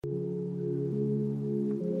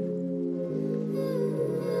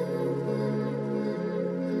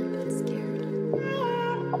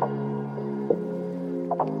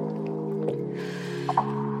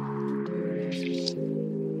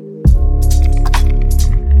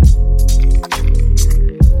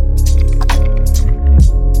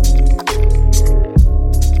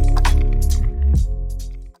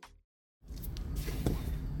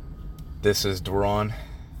This is Duran,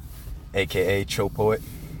 aka Chill Poet.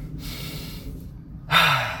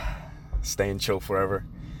 Staying chill forever.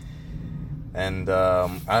 And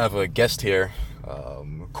I have a guest here, a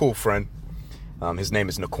cool friend. His name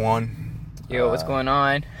is Naquan. Yo, what's going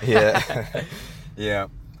on? Yeah. Yeah.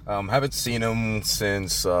 Haven't seen him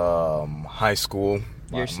since high school.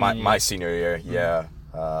 My senior year, yeah.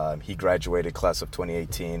 He graduated class of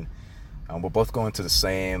 2018. We're both going to the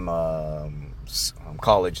same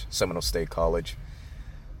college, Seminole State College.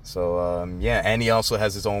 So, yeah, and he also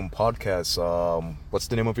has his own podcast. What's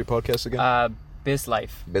the name of your podcast again? Biz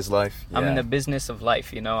Life. Biz Life? Yeah. I'm in the business of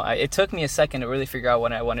life, you know. It took me a second to really figure out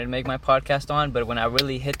what I wanted to make my podcast on, but when I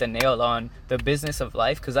really hit the nail on the business of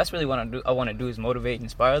life, because that's really what I want to do is motivate and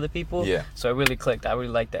inspire other people. Yeah. So it really clicked. I really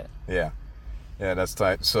like that. Yeah. Yeah, that's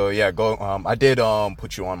tight. So, yeah, go. I did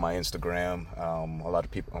put you on my Instagram. A lot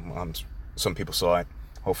of people, some people saw it.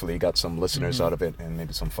 Hopefully you got some listeners out of it and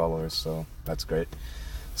maybe some followers, so that's great.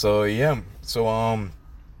 So, yeah. So,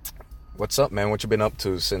 what's up, man? What you been up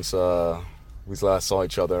to since we last saw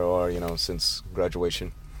each other, or, you know, since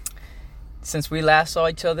graduation? Since we last saw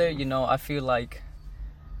each other, you know, I feel like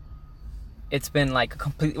it's been like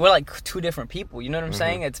we're like two different people, you know what I'm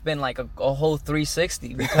saying? It's been like a whole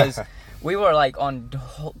 360 because we were like on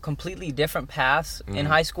completely different paths in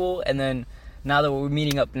high school, and then now that we're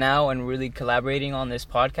meeting up now and really collaborating on this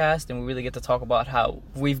podcast, and we really get to talk about how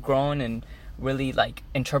we've grown and really like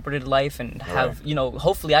interpreted life and have, you know,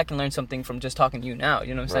 hopefully I can learn something from just talking to you now,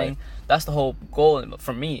 you know what I'm saying? That's the whole goal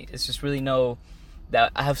for me, is just really know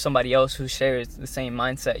that I have somebody else who shares the same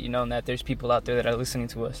mindset, you know, and that there's people out there that are listening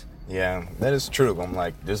to us. Yeah, that is true. I'm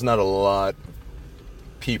like, there's not a lot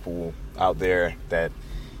people out there that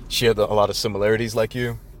share a lot of similarities like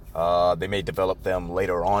you. They may develop them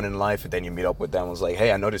later on in life, and then you meet up with them and it's like,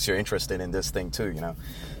 hey, I noticed you're interested in this thing too, you know?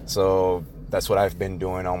 So that's what I've been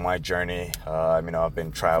doing on my journey. You know, I've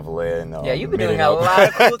been traveling. Yeah, you've been doing a lot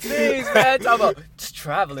of cool things, man. Talk about just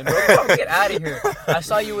traveling, bro. Get out of here. I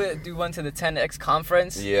saw you went to the 10X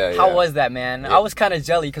conference. Yeah. How was that, man? Yeah. I was kind of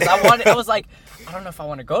jelly because I was like, I don't know if I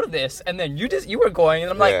want to go to this. And then you were going,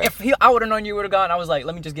 and I'm like, I would have known you would have gone, I was like,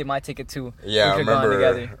 let me just get my ticket too. Yeah, I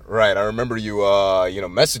remember. Right, I remember you, you know,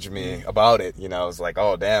 messaged me about it. You know, I was like,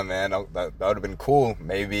 oh damn, man, that would have been cool.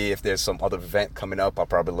 Maybe if there's some other event coming up, I'll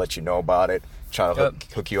probably let you know about it. Try to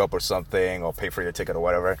hook you up or something, or pay for your ticket or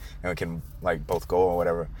whatever, and we can like both go or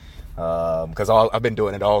whatever. Because I've been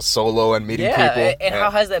doing it all solo and meeting people. And how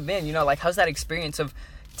has that been? You know, like how's that experience of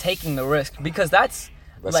taking the risk? Because that's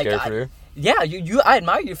like, scary for you. Yeah, I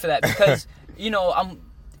admire you for that because you know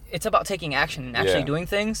it's about taking action and actually doing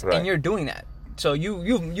things, and you're doing that. So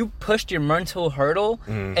you pushed your mental hurdle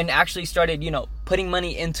and actually started, you know, putting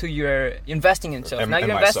money into your investing in yourself. Now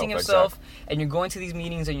you're investing in yourself, and you're going to these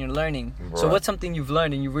meetings and you're learning. Right. So what's something you've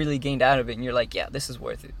learned and you really gained out of it, and you're like, yeah, this is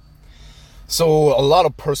worth it? So a lot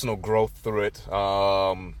of personal growth through it,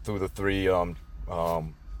 through the three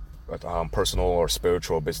personal or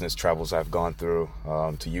spiritual business travels I've gone through,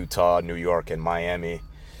 to Utah, New York, and Miami,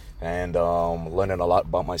 and learning a lot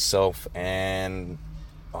about myself and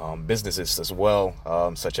businesses as well,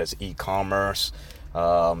 such as e-commerce,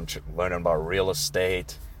 learning about real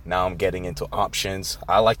estate. Now I'm getting into options.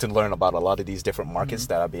 I like to learn about a lot of these different markets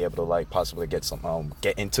that I'll be able to like possibly get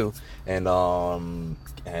into and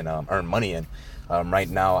earn money in. Right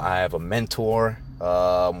now I have a mentor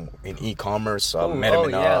in e-commerce. Met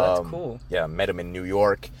him that's cool. Yeah, met him in New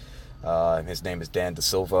York. His name is Dan Da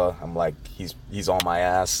Silva. I'm like, he's on my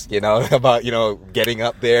ass, you know, about, you know, getting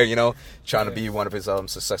up there, you know, trying to be one of his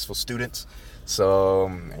successful students.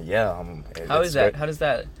 So yeah, how is that? How does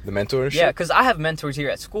that? The mentorship? Yeah, because I have mentors here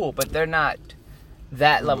at school, but they're not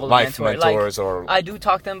that level of life mentor. mentors, like, or I do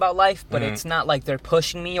talk to them about life, but it's not like they're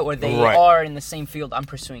pushing me or they are in the same field I'm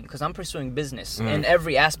pursuing, because I'm pursuing business in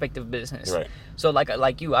every aspect of business. Right. So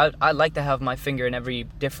like you, I like to have my finger in every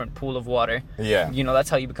different pool of water. Yeah. You know, that's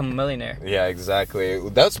how you become a millionaire. Yeah, exactly.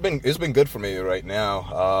 It's been good for me right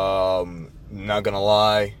now. Not gonna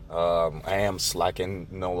lie, I am slacking,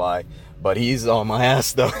 no lie. But he's on my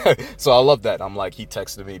ass though, so I love that. I'm like, he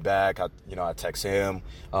texted me back. I text him.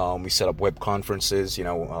 We set up web conferences,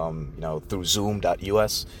 through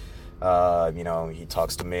Zoom.us. He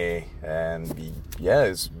talks to me, and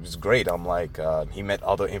it's great. I'm like, he met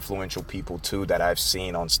other influential people too that I've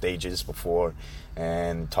seen on stages before,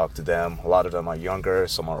 and talked to them. A lot of them are younger,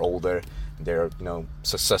 some are older. They're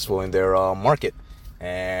successful in their market,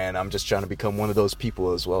 and I'm just trying to become one of those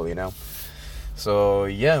people as well, you know. So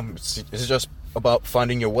yeah, it's just about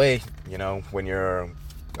finding your way, you know, when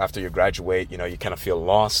after you graduate, you know, you kind of feel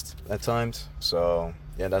lost at times. So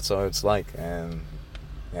yeah, that's how it's like. And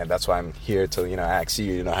And that's why I'm here to, ask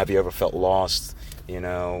you, have you ever felt lost,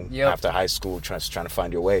 Yep. after high school, trying to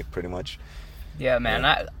find your way, pretty much? Yeah, man.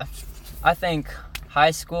 Yeah. I think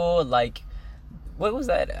high school, like, what was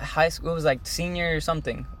that? High school, it was like senior or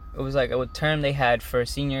something. It was like a term they had for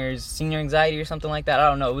seniors, senior anxiety or something like that. I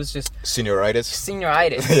don't know. It was just Senioritis?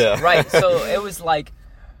 senioritis. Yeah. Right. So it was like,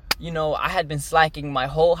 I had been slacking my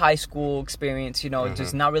whole high school experience,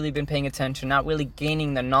 just not really been paying attention, not really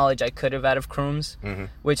gaining the knowledge I could have out of Crooms,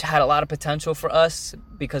 which had a lot of potential for us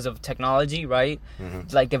because of technology, right?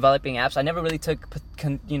 Like developing apps. I never really took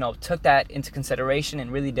that into consideration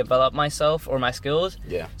and really developed myself or my skills.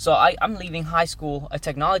 Yeah. So I'm leaving high school, a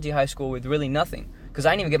technology high school, with really nothing because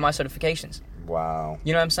I didn't even get my certifications. Wow.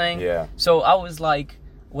 You know what I'm saying? Yeah. So I was like,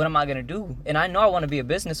 what am I going to do? And I know I want to be a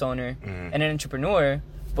business owner and an entrepreneur,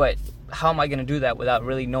 but how am I going to do that without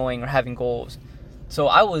really knowing or having goals? So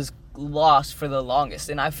I was lost for the longest.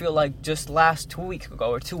 And I feel like just last 2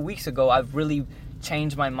 weeks ago, I've really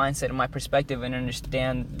changed my mindset and my perspective and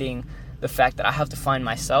understanding the fact that I have to find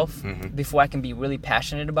myself before I can be really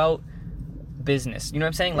passionate about business. You know what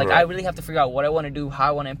I'm saying? Like, Right. I really have to figure out what I want to do, how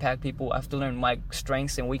I want to impact people. I have to learn my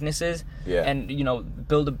strengths and weaknesses and,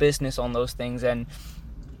 build a business on those things. And,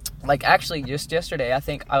 like, actually, just yesterday, I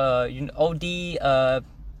think OD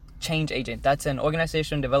change agent. That's an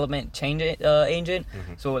organization development change agent.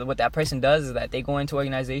 So what that person does is that they go into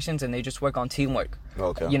organizations and they just work on teamwork.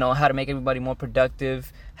 Okay. How to make everybody more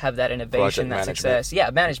productive, have that innovation, Project that management. success.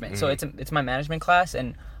 Yeah, management. So it's my management class,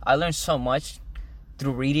 and I learned so much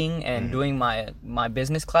through reading and doing my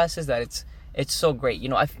business classes that it's so great.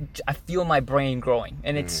 I feel my brain growing,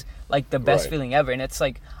 and it's like the best Right. feeling ever. And it's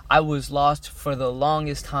like I was lost for the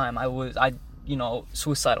longest time.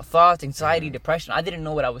 Suicidal thoughts, anxiety, depression. I didn't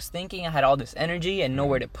know what I was thinking. I had all this energy and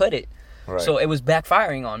nowhere to put it. Right. So it was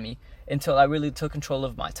backfiring on me until I really took control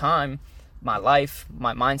of my time, my life,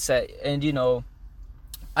 my mindset. And,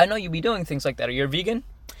 I know you be doing things like that. Are you a vegan?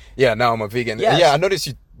 Yeah, now I'm a vegan. Yes. Yeah, I noticed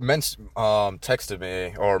you texted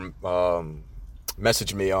me or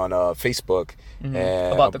messaged me on Facebook and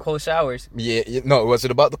About the cold showers. No, was it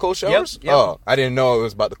about the cold showers? Yep. Oh, I didn't know it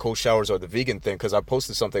was about the cold showers or the vegan thing because I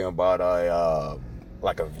posted something about a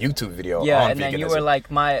YouTube video. Yeah, on and then you veganism. were like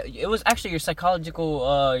it was actually your psychology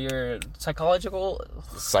clock,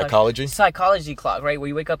 right? Where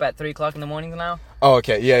you wake up at 3 o'clock in the morning now. Oh,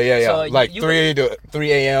 okay, yeah. So like you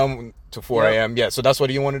 3 a.m. to 4 Yep. a.m. Yeah, so that's what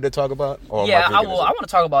you wanted to talk about? Or Yeah, my I veganism? want to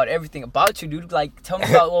talk about everything about you, dude. Like, tell me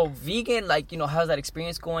about vegan. Like, how's that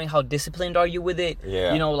experience going? How disciplined are you with it?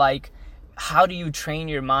 Yeah. Like, how do you train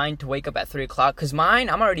your mind to wake up at 3 o'clock? Because mine,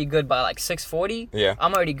 I'm already good by like 6:40. Yeah.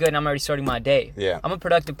 I'm already good and I'm already starting my day. Yeah. I'm a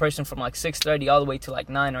productive person from like 6:30 all the way to like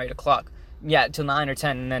 9 or 8 o'clock. Yeah, till 9 or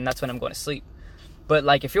 10, and then that's when I'm going to sleep. But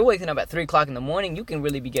like, if you're waking up at 3 o'clock in the morning, you can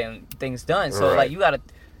really be getting things done. So Right. like, you got to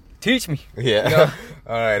teach me. Yeah.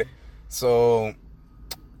 All right. So,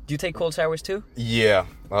 Do you take cold showers too? yeah,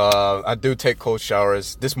 I do take cold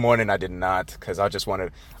showers. This morning I did not because I just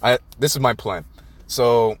wanted. This is my plan.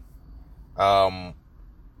 So,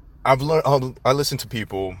 I've learned. I listen to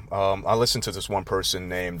people. I listen to this one person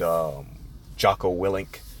named Jocko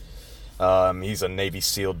Willink. He's a Navy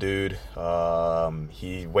SEAL dude.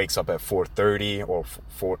 He wakes up at 4:30 or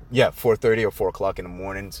 4:30 or 4 o'clock in the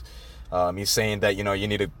mornings. He's saying that, you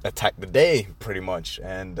need to attack the day pretty much.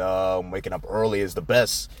 And waking up early is the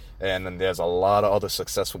best. And then there's a lot of other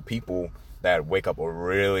successful people that wake up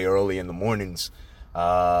really early in the mornings.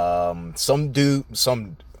 Some do,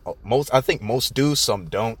 I think most do, some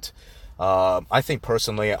don't. I think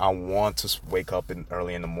personally, I want to wake up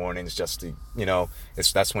early in the mornings just to,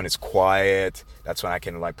 that's when it's quiet. That's when I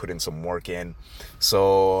can put in some work in.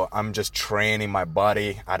 So I'm just training my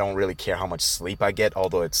body. I don't really care how much sleep I get,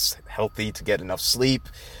 although it's healthy to get enough sleep.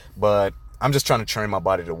 But I'm just trying to train my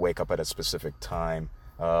body to wake up at a specific time.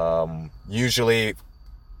 Usually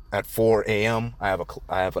at 4 a.m. I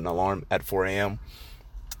have an alarm at 4 a.m.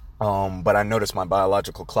 But I notice my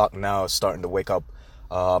biological clock now is starting to wake up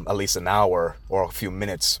at least an hour or a few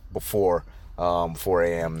minutes before 4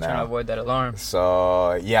 a.m. now. Trying to avoid that alarm.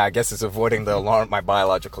 So, yeah, I guess it's avoiding the alarm. My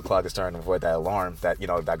biological clock is trying to avoid that alarm, that,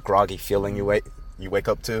 that groggy feeling you wake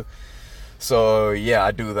up to. So, yeah,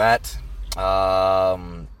 I do that.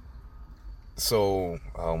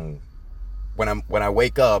 When I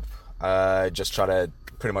wake up, I just try to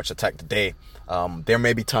pretty much attack the day. There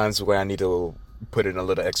may be times where I need to put in a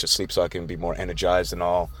little extra sleep so I can be more energized and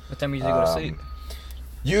all. What time do you usually go to sleep?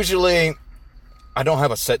 Usually, I don't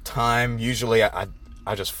have a set time. Usually, I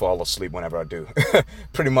just fall asleep whenever I do.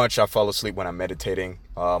 Pretty much, I fall asleep when I'm meditating.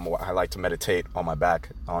 I like to meditate on my back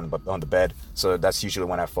on the bed. So that's usually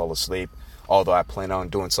when I fall asleep. Although I plan on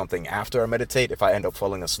doing something after I meditate. If I end up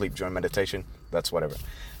falling asleep during meditation, that's whatever.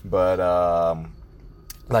 But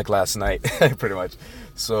like last night, pretty much.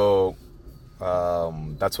 So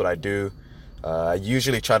that's what I do. I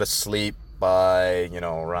usually try to sleep by,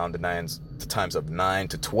 around the times of 9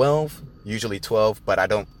 to 12, usually 12, but I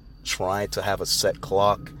don't try to have a set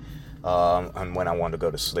clock on when I want to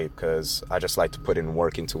go to sleep, because I just like to put in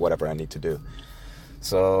work into whatever I need to do.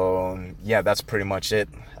 So yeah, that's pretty much it.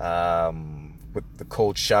 With the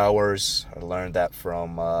cold showers, I learned that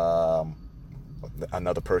from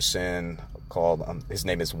another person called, his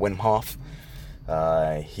name is Wim Hof.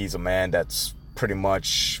 He's a man that's pretty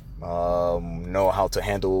much know how to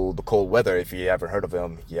handle the cold weather. If you ever heard of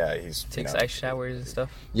him, yeah, he's takes ice showers and stuff.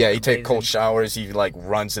 Yeah, he takes cold showers. He like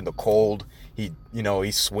runs in the cold. He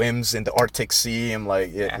he swims in the Arctic Sea. I'm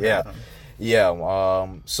like, yeah.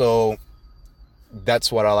 So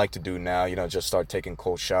that's what I like to do now. Just start taking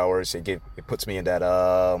cold showers. It puts me in that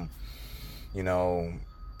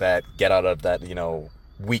that get out of that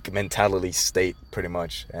weak mentality state, pretty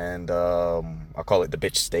much. And I call it the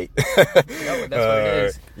bitch state. That's what it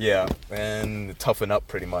is. Yeah, and toughen up,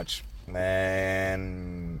 pretty much.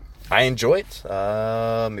 And I enjoy it.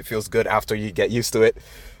 It feels good after you get used to it,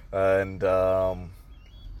 and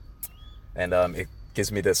it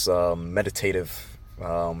gives me this meditative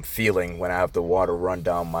feeling when I have the water run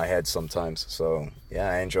down my head sometimes. So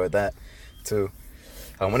yeah, I enjoyed that too.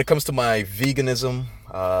 When it comes to my veganism,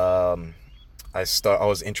 I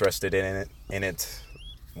was interested in it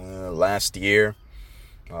last year.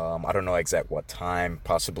 I don't know exact what time,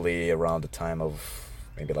 possibly around the time of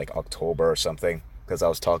maybe like October or something, because I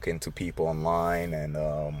was talking to people online, and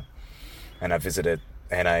I visited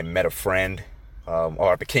and I met a friend,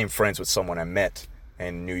 or I became friends with someone I met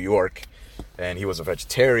in New York, and he was a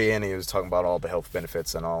vegetarian. He was talking about all the health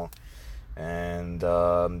benefits and all, and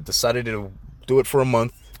decided to do it for a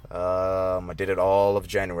month. I did it all of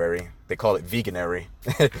January. They call it veganary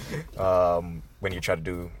when you try to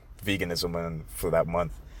do veganism for that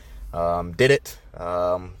month. Did it.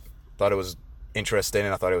 Thought it was interesting,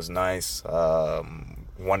 and I thought it was nice.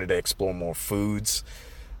 Wanted to explore more foods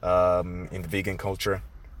in the vegan culture.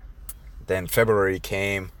 Then February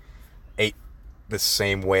came, ate the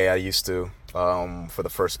same way I used to for the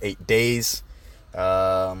first 8 days.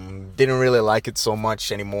 Didn't really like it so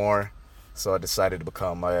much anymore. So I decided to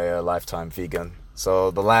become a lifetime vegan.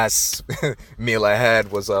 So the last meal I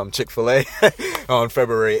had was Chick-fil-A on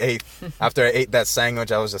February 8th. After I ate that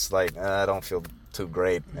sandwich, I was just like, I don't feel too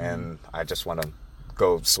great, and I just want to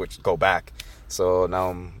go back. So now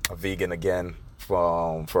I'm a vegan again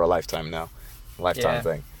for a lifetime now. Lifetime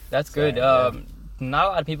thing. That's good. Not a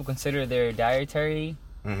lot of people consider their dietary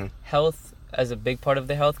health as a big part of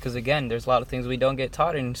their health, because again, there's a lot of things we don't get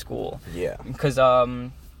taught in school. Yeah. Because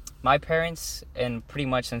my parents, and pretty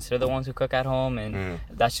much since they're the ones who cook at home, and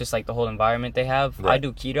that's just like the whole environment they have. Right. I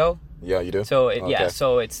do keto. Yeah, you do? So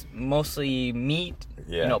so it's mostly meat,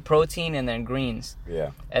 protein, and then greens.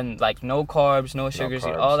 Yeah. And like no carbs, no sugars,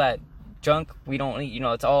 all that junk we don't eat.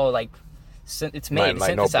 It's all like it's made,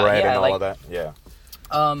 like no bread and all of that. Yeah.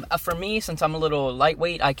 For me, since I'm a little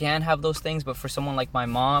lightweight, I can have those things. But for someone like my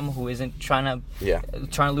mom, who isn't trying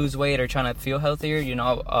to lose weight or trying to feel healthier,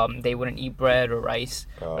 they wouldn't eat bread or rice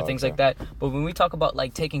or things like that. But when we talk about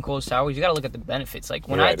like taking cold showers, you gotta look at the benefits. Like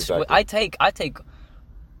when I take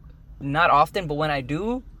not often, but when I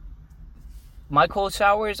do, my cold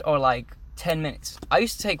showers are like 10 minutes. I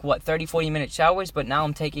used to take 30-40 minute showers, but now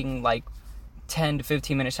I'm taking like 10 to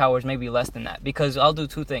 15 minute showers, maybe less than that, because I'll do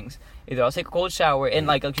two things. Either I'll take a cold shower, and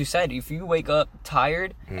like you said, if you wake up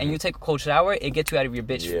tired and you take a cold shower, it gets you out of your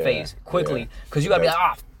bitch phase quickly, because you gotta be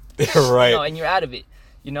like, right, and you're out of it,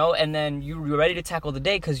 and then you're ready to tackle the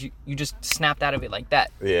day because you just snapped out of it like that.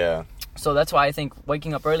 Yeah. So that's why I think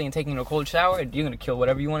waking up early and taking a cold shower, you're gonna kill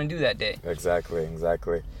whatever you want to do that day. Exactly.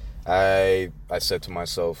 I said to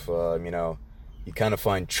myself, you kind of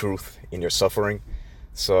find truth in your suffering.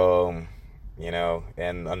 So,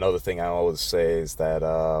 and another thing I always say is that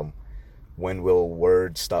when will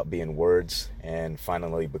words stop being words and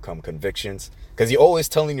finally become convictions? Because you're always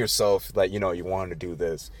telling yourself that, you want to do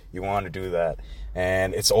this, you want to do that,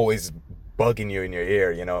 and it's always bugging you in your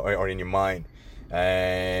ear, or in your mind,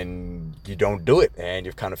 and you don't do it, and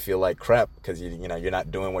you kind of feel like crap because you're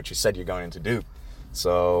not doing what you said you're going to do.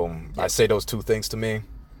 So I say those two things to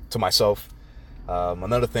myself.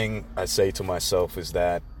 Another thing I say to myself is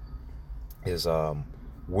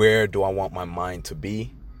where do I want my mind to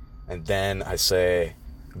be? And then I say,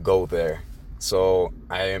 go there. So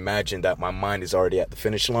I imagine that my mind is already at the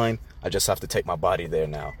finish line. I just have to take my body there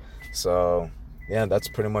now. So yeah, that's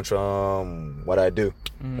pretty much what I do.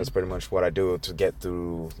 That's pretty much what I do to get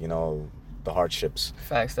through, the hardships.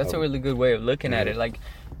 Facts. That's a really good way of looking at it. Like,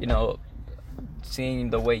 seeing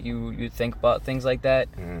the way you think about things like that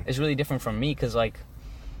is really different from me, because like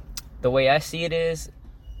the way I see it is,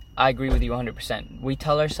 I agree with you 100%. We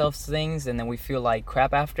tell ourselves things and then we feel like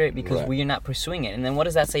crap after it because we are not pursuing it. And then what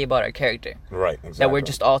does that say about our character? Right, exactly. That we're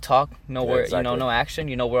just all talk, no word, exactly. No action.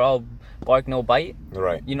 We're all bark, no bite.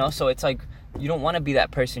 Right. So it's like you don't want to be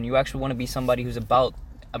that person. You actually want to be somebody who's about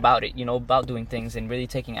it, about doing things and really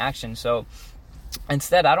taking action. So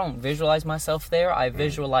instead, I don't visualize myself there. I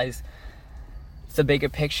visualize the bigger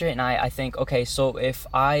picture, and I think, okay, so if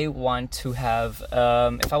I want to have,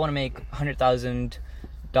 if I want to make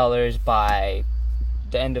 $100,000 by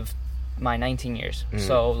the end of my 19 years.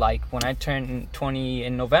 So like when I turn 20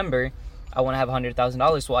 in November, I want to have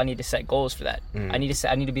 $100,000. Well, I need to set goals for that. I need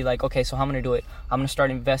to be like, okay, so how I'm going to do it? I'm going to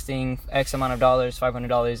start investing X amount of dollars,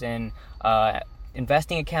 $500 in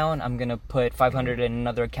investing account. I'm going to put $500 in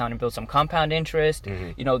another account and build some compound interest.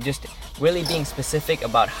 Just really being specific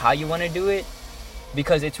about how you want to do it,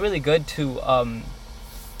 because it's really good to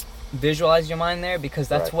visualize your mind there, because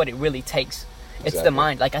that's what it really takes. It's the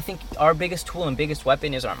mind. Like, I think our biggest tool and biggest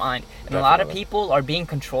weapon is our mind. And a lot of people are being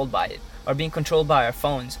controlled by it, are being controlled by our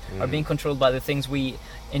phones, are being controlled by the things we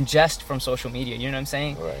ingest from social media. You know what I'm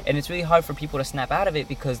saying? Right. And it's really hard for people to snap out of it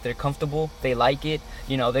because they're comfortable, they like it.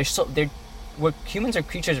 Humans are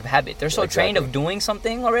creatures of habit. They're so trained of doing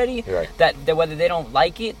something already that whether they don't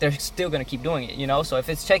like it, they're still going to keep doing it, So if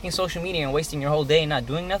it's checking social media and wasting your whole day and not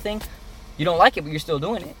doing nothing, you don't like it, but you're still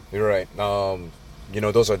doing it. You're right.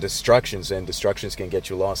 Those are distractions, and distractions can get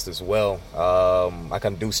you lost as well. I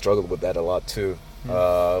kind of do struggle with that a lot too.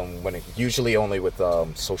 Usually only with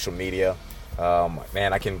social media.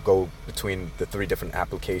 I can go between the 3 different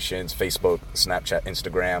applications: Facebook, Snapchat,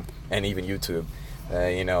 Instagram, and even YouTube.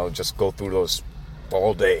 Just go through those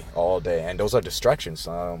all day, and those are distractions.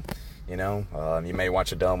 You may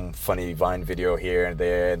watch a dumb, funny Vine video here and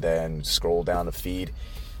there, and then scroll down the feed,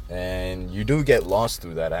 and you do get lost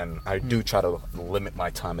through that. And I do try to limit my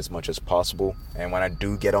time as much as possible. And when I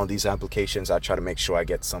do get on these applications, I try to make sure I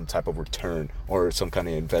get some type of return or some kind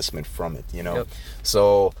of investment from it.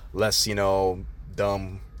 So less,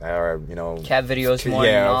 dumb. Or cat videos, more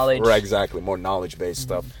knowledge. Right, exactly, more knowledge-based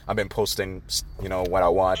stuff. I've been posting, what I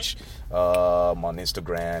watch on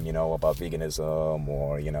Instagram, about veganism,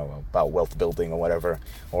 or about wealth building or whatever,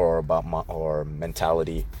 or about or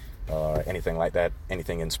mentality, or anything like that,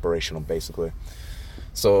 anything inspirational, basically.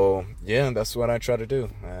 So yeah, that's what I try to do,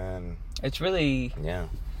 and it's really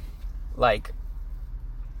like,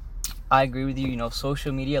 I agree with you.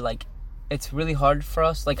 Social media, like, it's really hard for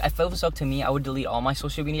us. Like, if it was up to me, I would delete all my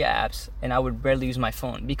social media apps and I would barely use my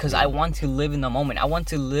phone, because I want to live in the moment. I want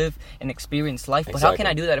to live and experience life. But how can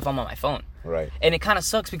I do that if I'm on my phone? Right. And it kind of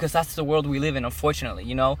sucks, because that's the world we live in, unfortunately.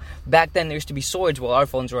 Back then there used to be swords. Well, our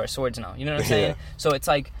phones are our swords now. You know what I'm saying? So it's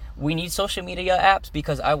like, we need social media apps,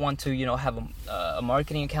 because I want to, have a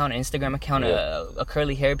marketing account, an Instagram account, a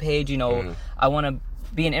curly hair page. I want to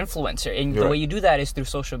be an influencer, and the way you do that is through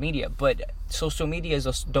social media. But social media is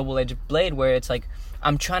a double-edged blade, where it's like,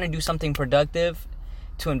 I'm trying to do something productive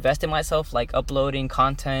to invest in myself, like uploading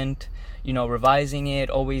content, revising it,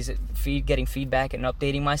 always getting feedback and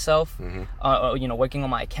updating myself, working on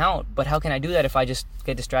my account. But how can I do that if I just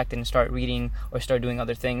get distracted and start reading or start doing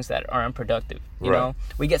other things that are unproductive? You know,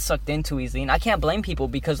 we get sucked in too easily, and I can't blame people,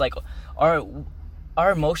 because like our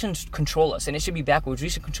emotions control us, and it should be backwards. We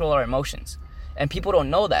should control our emotions. And people don't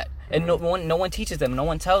know that, and no one teaches them, no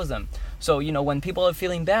one tells them. So when people are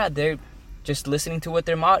feeling bad, they're just listening to what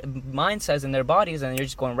their mind says in their bodies, and they're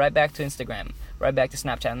just going right back to Instagram, right back to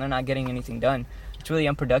Snapchat, and they're not getting anything done. It's really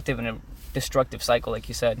unproductive and a destructive cycle, like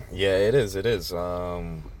you said. Yeah, it is.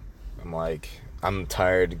 I'm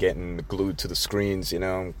tired getting glued to the screens,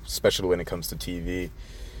 especially when it comes to TV.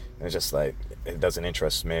 It's just like, it doesn't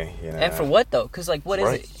interest me. And for what though? Because like, what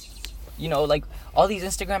is it? Like all these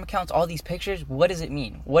Instagram accounts, all these pictures, what does it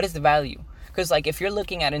mean? What is the value? Because like, if you're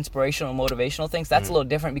looking at inspirational, motivational things, that's a little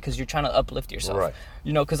different, because you're trying to uplift yourself. Right.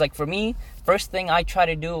 Because like for me, first thing I try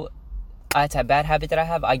to do, it's a bad habit that I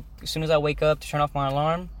have. As soon as I wake up to turn off my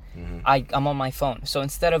alarm, I'm on my phone. So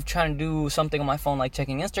instead of trying to do something on my phone like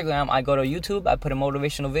checking Instagram, I go to YouTube, I put a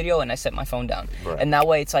motivational video, and I set my phone down. Right. And that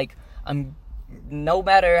way it's like, no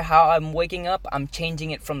matter how I'm waking up, I'm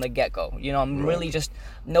changing it from the get-go. I'm really just,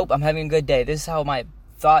 I'm having a good day. This is how my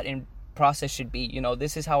thought and process should be.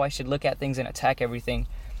 This is how I should look at things and attack everything.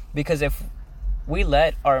 Because if we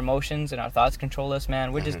let our emotions and our thoughts control us,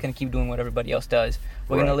 man, we're just going to keep doing what everybody else does.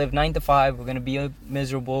 We're going to live 9 to 5. We're going to be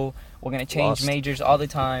miserable. We're going to change majors all the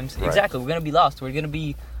times. Right. Exactly. We're going to be lost. We're going to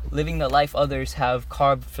be living the life others have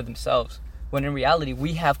carved for themselves. When in reality,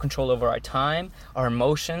 we have control over our time, our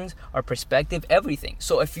emotions, our perspective, everything.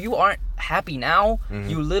 So if you aren't happy now,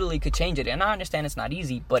 you literally could change it. And I understand it's not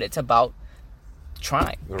easy, but it's about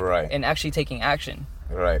trying. Right. And actually taking action.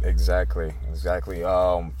 Right. Exactly.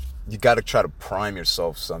 You got to try to prime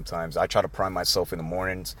yourself sometimes. I try to prime myself in the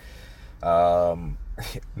mornings. Not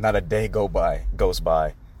a day goes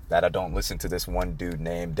by that I don't listen to this one dude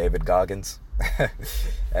named David Goggins.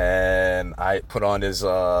 And I put on his,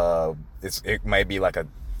 it might be like a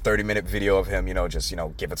 30-minute video of him, just,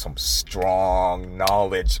 giving some strong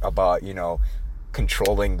knowledge about,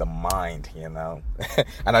 controlling the mind, and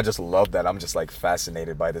I just love that. I'm just like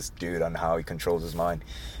fascinated by this dude on how he controls his mind.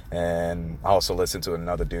 And I also listen to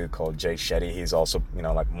another dude called Jay Shetty. He's also,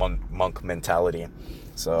 like monk mentality.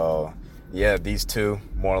 So yeah, these two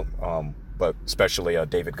more, but especially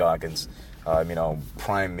David Goggins,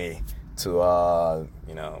 prime me to,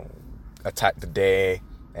 attack the day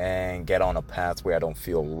and get on a path where I don't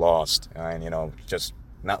feel lost. And, just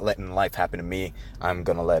not letting life happen to me. I'm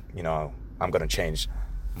going to change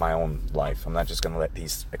my own life. I'm not just going to let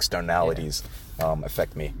these externalities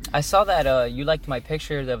affect me. I saw that you liked my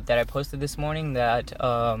picture that I posted this morning, that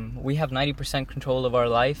we have 90% control of our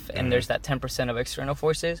life, and there's that 10% of external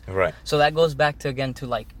forces. Right. So that goes back to, again, to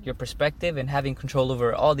like your perspective and having control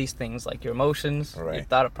over all these things, like your emotions, your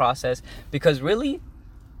thought process. Because really,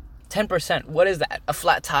 10%, what is that? A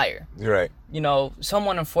flat tire. Right.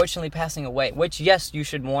 Someone unfortunately passing away, which, yes, you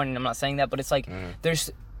should mourn, and I'm not saying that, but it's like there's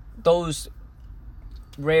those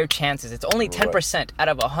rare chances. It's only 10% out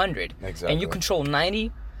of 100. Exactly. And you control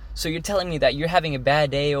 90. So you're telling me that you're having a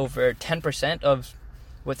bad day over 10% of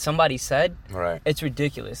what somebody said? Right. It's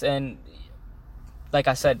ridiculous. And like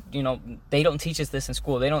I said, they don't teach us this in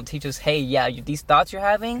school. They don't teach us, hey, these thoughts you're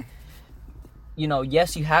having,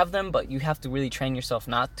 yes, you have them, but you have to really train yourself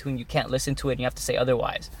not to, and you can't listen to it, and you have to say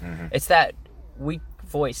otherwise. It's that weak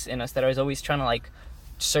voice in us that is always trying to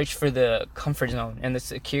search for the comfort zone and the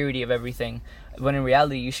security of everything, when in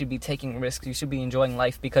reality you should be taking risks. You should be enjoying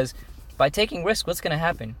life, because by taking risks, what's going to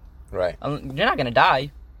happen? Right. You're not going to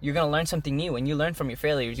die. You're going to learn something new, and you learn from your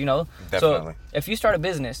failures. Definitely. So if you start a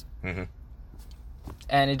business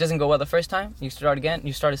and it doesn't go well the first time, you start again,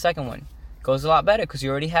 you start a second one, it goes a lot better because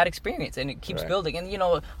you already had experience, and it keeps building.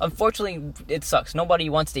 And unfortunately, it sucks. Nobody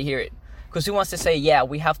wants to hear it, because who wants to say,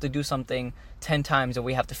 we have to do something 10 times and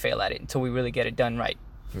we have to fail at it until we really get it done right?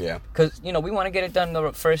 Yeah. Because, we want to get it done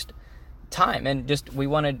the first time, and just we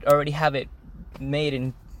want to already have it made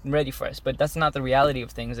and ready for us. But that's not the reality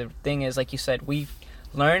of things. The thing is, like you said, we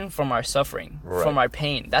learn from our suffering, from our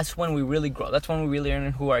pain. That's when we really grow. That's when we really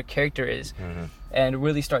learn who our character is, and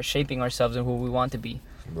really start shaping ourselves and who we want to be.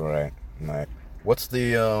 Right. What's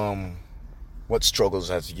the what struggles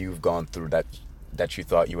has you've gone through that you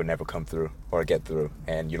thought you would never come through or get through,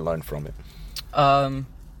 and you learned from it?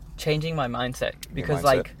 Changing my mindset, because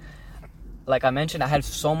like I mentioned, I had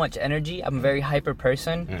so much energy. I'm a very hyper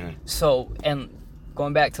person. So, and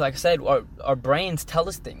going back to, like I said, our brains tell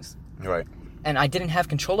us things. Right. And I didn't have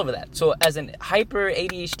control over that. So as an hyper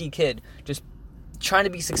ADHD kid, just trying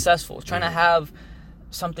to be successful, trying to have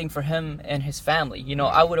something for him and his family,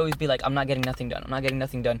 I would always be like, I'm not getting nothing done.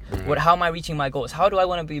 How am I reaching my goals? How do I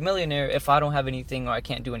want to be a millionaire if I don't have anything or I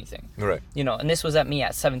can't do anything? Right. And this was at me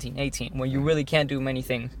at 17, 18, where you really can't do many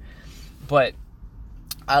things. But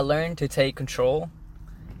I learned to take control,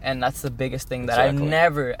 and that's the biggest thing that I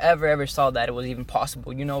never, ever, ever saw that it was even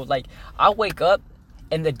possible. I wake up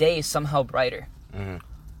and the day is somehow brighter. I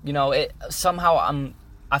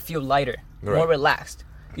feel lighter, more relaxed.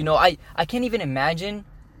 I can't even imagine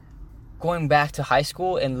going back to high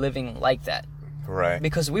school and living like that. Right.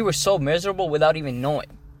 Because we were so miserable without even knowing.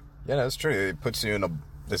 Yeah, that's true. It puts you in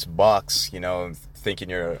this box, thinking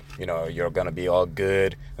you're gonna be all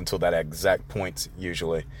good until that exact point,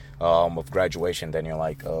 usually, of graduation. Then you're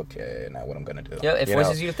like, okay, now what I'm gonna do? Yeah, it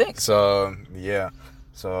forces you to think. So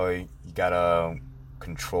you gotta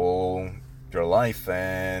control your life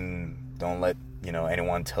and don't let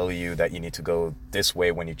anyone tell you that you need to go this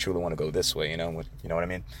way when you truly want to go this way. You know what I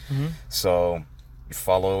mean? So you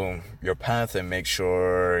follow your path and make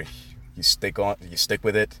sure you stick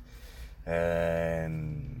with it,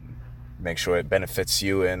 and make sure it benefits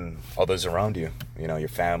you and others around you. Your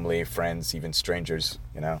family, friends, even strangers.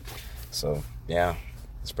 So yeah,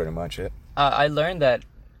 that's pretty much it. I learned that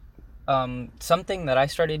something that I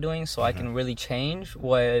started doing so I can really change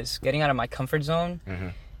was getting out of my comfort zone.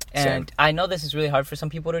 And I know this is really hard for some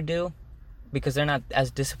people to do, because they're not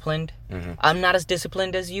as disciplined. Mm-hmm. I'm not as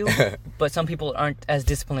disciplined as you, but some people aren't as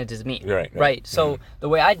disciplined as me. Right. So the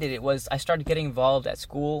way I did it was I started getting involved at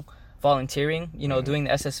school, volunteering, doing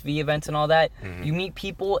the SSV events and all that. You meet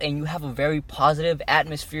people and you have a very positive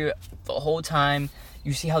atmosphere the whole time.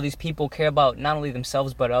 You see how these people care about not only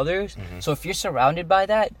themselves but others. So if you're surrounded by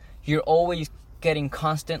that, you're always getting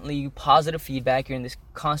constantly positive feedback. You're in this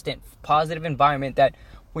constant positive environment that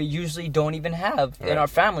we usually don't even have in our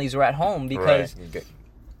families or at home, because you get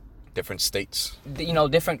different states,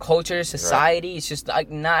 different cultures, society. It's just like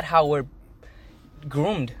not how we're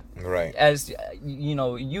groomed as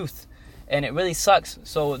youth, and it really sucks.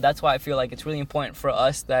 So that's why I feel like it's really important for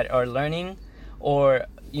us that are learning or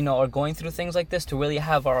are going through things like this to really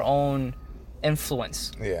have our own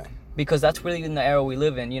influence. Yeah. Because that's really in the era we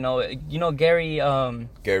live in. Gary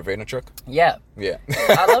Vaynerchuk. Yeah.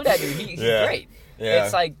 I love that dude. He's great. Yeah.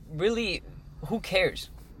 It's like, really, who cares?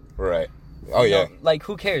 Right. Oh, yeah. Like,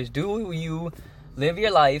 who cares? Do you live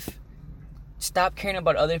your life? Stop caring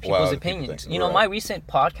about other people's opinions. My recent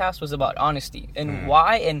podcast was about honesty and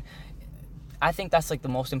why. And I think that's like the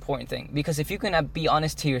most important thing, because if you can be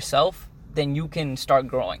honest to yourself, then you can start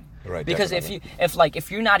growing. Right. Because definitely.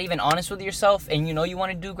 if you're not even honest with yourself and you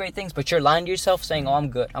want to do great things, but you're lying to yourself saying, "Oh, I'm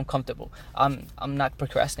good, I'm comfortable, I'm not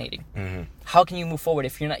procrastinating," how can you move forward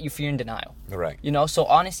if you're in denial? Right. So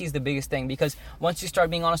honesty is the biggest thing, because once you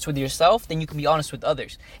start being honest with yourself, then you can be honest with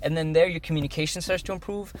others, and then your communication starts to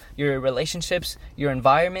improve, your relationships, your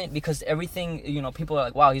environment, because everything, people are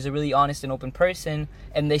like, "Wow, he's a really honest and open person,"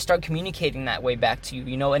 and they start communicating that way back to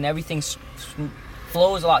you, and everything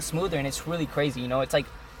flows a lot smoother, and it's really crazy. It's like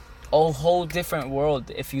a whole different world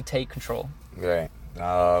if you take control. Right.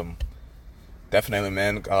 Definitely,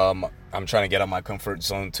 man. I'm trying to get out of my comfort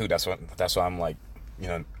zone too. That's why I'm like,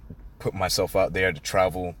 putting myself out there to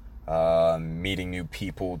travel, meeting new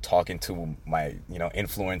people, talking to my,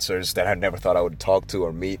 influencers that I never thought I would talk to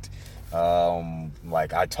or meet.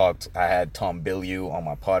 Like I had Tom Bilyeu on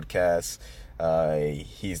my podcast.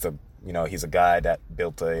 He's a guy that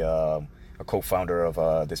built a co-founder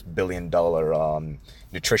of this $1 billion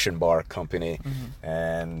nutrition bar company,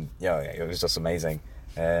 and it was just amazing.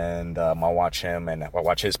 And I watch him and I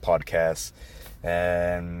watch his podcast,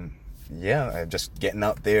 and just getting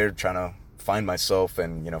out there trying to find myself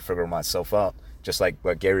and figure myself out, just like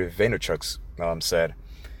what Gary Vaynerchuk said.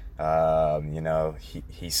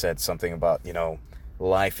 He said something about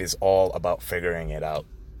life is all about figuring it out,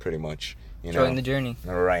 pretty much. Enjoying the journey.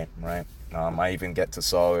 Right. I even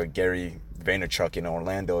saw Gary Vaynerchuk in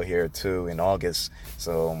Orlando here too in August.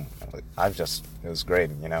 So it was great.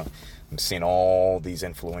 I'm seeing all these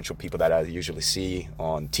influential people that I usually see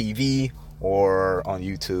on TV or on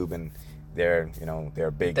YouTube, and they're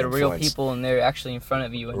big. They're real people, and they're actually in front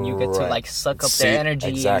of you, and you get to suck up their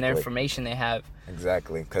energy and their information they have.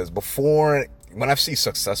 Exactly, because when I see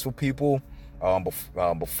successful people,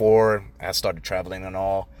 before I started traveling and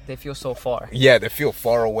all, they feel so far. Yeah, they feel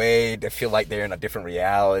far away. They feel like they're in a different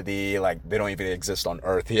reality. Like they don't even exist on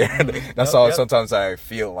Earth here. That's all. Sometimes I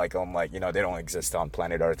feel like I'm like, they don't exist on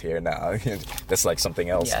planet Earth here now. That's like something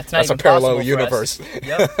else. Yeah, it's not that's a parallel universe.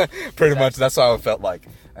 Yep. Pretty much. That's how I felt like.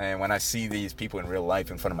 And when I see these people in real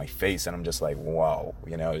life in front of my face, and I'm just like, wow.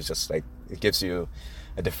 It's just like it gives you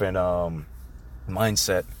a different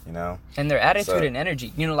mindset, and their attitude and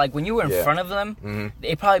energy, like when you were in front of them,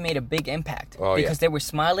 they probably made a big impact because they were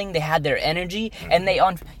smiling, they had their energy, and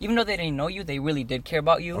even though they didn't know you, they really did care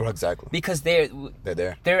about you. Exactly, because they're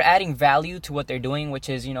there, they're adding value to what they're doing, which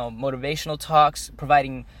is motivational talks,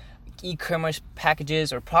 providing e-commerce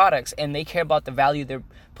packages or products, and they care about the value they're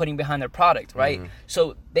putting behind their product, right?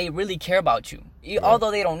 So they really care about you. Although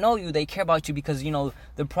they don't know you, they care about you because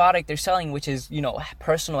the product they're selling, which is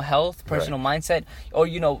personal health, personal mindset, or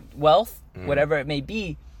wealth, whatever it may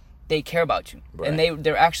be, they care about you, and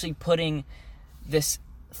they're actually putting this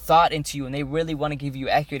thought into you, and they really want to give you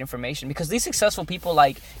accurate information. Because these successful people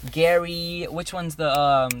like Gary, which one's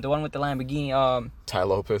the one with the Lamborghini? Tai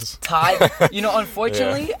Lopez.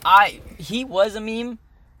 Unfortunately, he was a meme.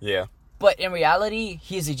 Yeah. But in reality,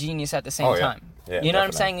 he's a genius at the same time. Yeah, what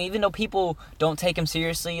I'm saying? Even though people don't take him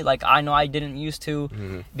seriously, like I know I didn't used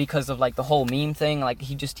to, because of like the whole meme thing. Like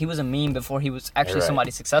he was a meme before he was actually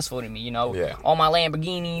somebody successful to me. All my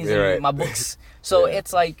Lamborghinis and my books. So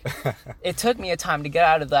it's like it took me a time to get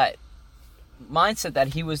out of that mindset that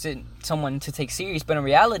he wasn't someone to take serious. But in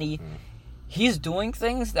reality, he's doing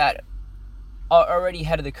things that are already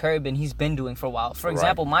ahead of the curve and he's been doing for a while. For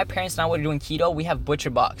example, my parents now are doing keto. We have Butcher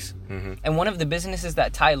Box. And one of the businesses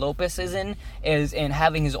that Ty Lopez is in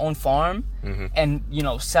having his own farm and, you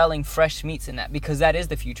know, selling fresh meats in that, because that is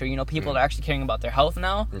the future. You know, people are actually caring about their health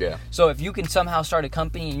now. Yeah. So if you can somehow start a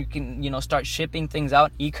company and you can, you know, start shipping things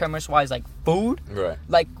out e-commerce wise, like food, Right.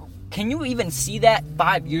 like, can you even see that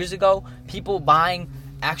 5 years ago? People buying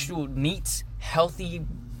actual meats, healthy,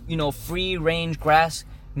 you know, free range grass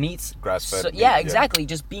meats, Grass-fed meat, yeah, exactly,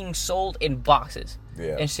 just being sold in boxes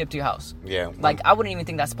and shipped to your house. Yeah, like I wouldn't even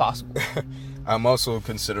think that's possible. I'm also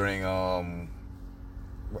considering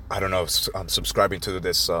I don't know, I'm subscribing to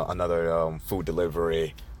this another food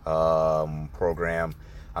delivery program.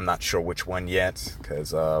 I'm not sure which one yet,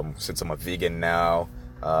 because since I'm a vegan now,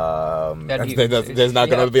 there's not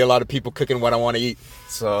going to be a lot of people cooking what I want to eat.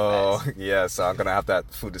 So so I'm gonna have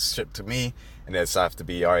that food shipped to me, and it's have to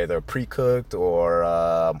be either pre-cooked or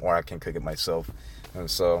I can cook it myself. And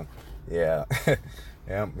so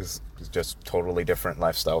it's just totally different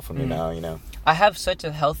lifestyle for me now. You know, I have such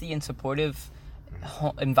a healthy and supportive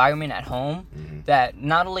environment at home that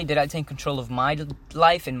not only did I take control of my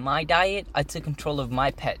life and my diet, I took control of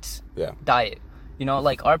my pets' diet. You know,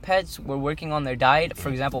 like our pets, we're working on their diet. For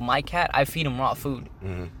example, my cat, I feed him raw food.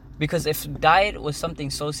 Because if diet was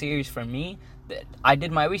something so serious for me, that I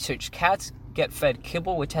did my research. Cats get fed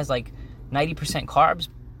kibble, which has like 90% carbs.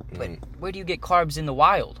 But where do you get carbs in the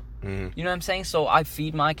wild? You know what I'm saying? So I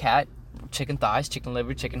feed my cat chicken thighs, chicken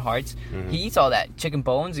liver, chicken hearts. He eats all that. Chicken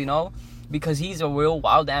bones, you know, because he's a real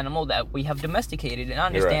wild animal that we have domesticated. And I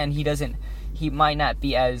understand he might not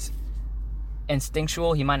be as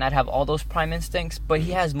instinctual, he might not have all those prime instincts, but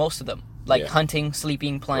he has most of them, like hunting,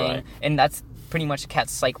 sleeping, playing, and that's pretty much a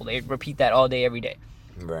cat's cycle. They repeat that all day, every day.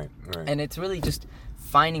 Right. And it's really just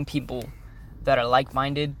finding people that are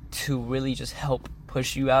like-minded to really just help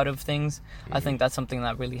push you out of things. I think that's something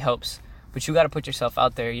that really helps, but you got to put yourself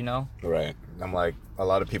out there, you know. Right. I'm like, a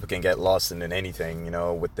lot of people can get lost in anything, you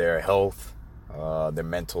know, with their health, their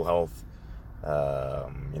mental health,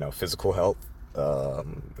 you know, physical health,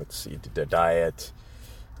 let's see, their diet,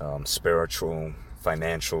 spiritual,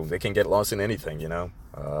 financial. They can get lost in anything, you know.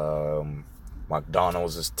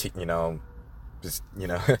 McDonald's is,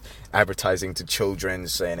 advertising to children,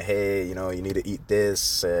 saying, hey, you know, you need to eat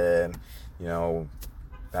this, and, you know,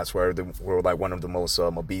 that's where we're like one of the most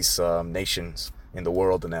obese nations in the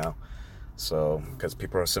world now. So, because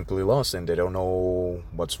people are simply lost and they don't know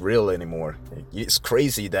what's real anymore. It's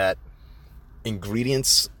crazy that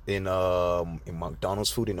ingredients in McDonald's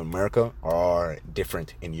food in America are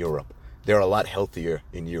different in Europe. They're a lot healthier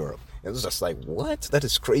in Europe. It was just like, what? That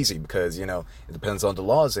is crazy, because, you know, it depends on the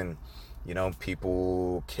laws, and, you know,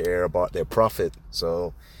 people care about their profit.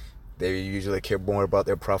 So they usually care more about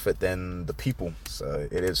their profit than the people. So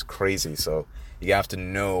it is crazy. So you have to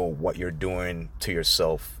know what you're doing to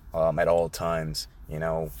yourself at all times. You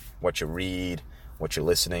know, what you read, what you're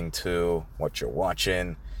listening to, what you're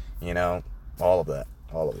watching, you know, all of that.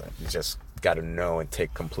 You just got to know and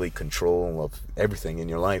take complete control of everything in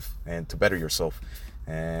your life, and to better yourself,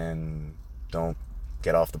 and don't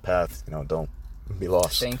get off the path, you know, don't be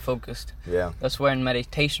lost. Staying focused. Yeah. That's where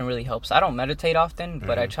meditation really helps. I don't meditate often,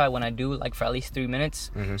 but I try when I do, like for at least 3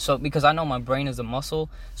 minutes. So, because I know my brain is a muscle,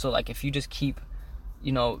 so like if you just keep,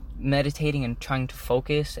 you know, meditating and trying to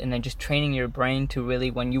focus, and then just training your brain to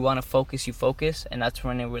really, when you want to focus, you focus, and that's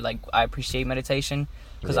when I appreciate meditation,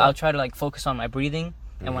 because I'll try to like focus on my breathing,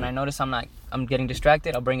 and when I notice I'm getting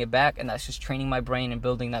distracted, I'll bring it back, and that's just training my brain and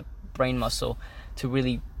building that brain muscle to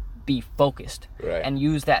really be focused and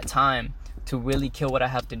use that time to really kill what I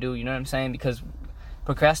have to do. You know what I'm saying? Because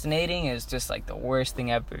procrastinating is just like the worst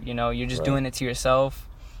thing ever. You know, you're just doing it to yourself,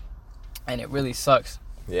 and it really sucks.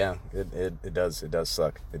 Yeah, it does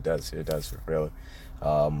suck. It does really.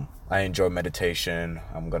 I enjoy meditation.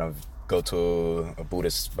 I'm gonna go to a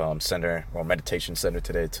Buddhist center or meditation center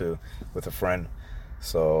today too with a friend.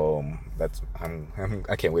 So that's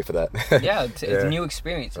I can't wait for that. Yeah, it's a new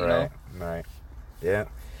experience, you know. Right. Yeah.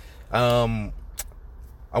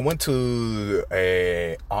 I went to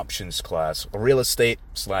a options class, a real estate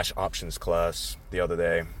 / options class the other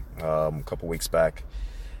day, a couple weeks back,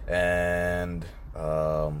 and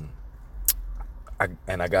I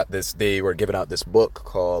got this. They were giving out this book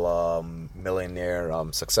called Millionaire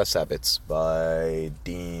Success Habits by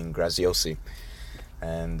Dean Graziosi,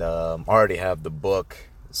 and I already have the book,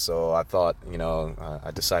 so I thought, you know,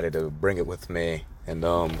 I decided to bring it with me and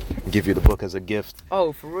give you the book as a gift.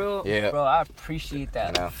 Oh, for real? Yeah. Bro, I appreciate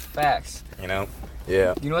that. You know. Facts. You know?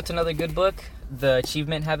 Yeah. You know what's another good book? The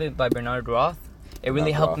Achievement Habit by Bernard Roth. It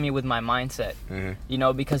really Not helped raw. me with my mindset. Mm-hmm. You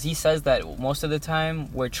know, because he says that most of the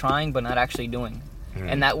time we're trying but not actually doing. Mm-hmm.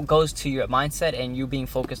 And that goes to your mindset and you being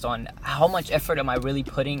focused on how much effort am I really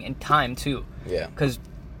putting in time too. Yeah. Because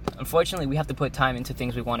unfortunately we have to put time into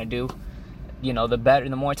things we want to do. You know, the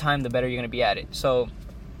more time, the better you're going to be at it. So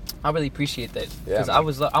I really appreciate that. Yeah,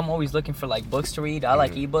 Because man. I'm always looking for like books to read. I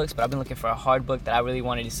like ebooks, but I've been looking for a hard book that I really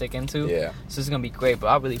wanted to stick into. Yeah. So this is going to be great, but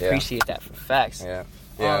I really Yeah. appreciate that for facts. Yeah.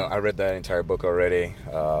 Yeah, I read that entire book already.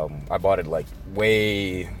 I bought it like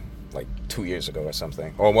 2 years ago or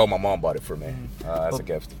something. Or well, my mom bought it for me as a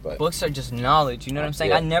gift. But Books are just knowledge, you know what I'm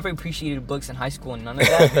saying? Yeah. I never appreciated books in high school and none of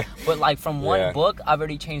that. But like from one Yeah. book, I've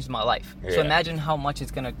already changed my life. So Yeah. imagine how much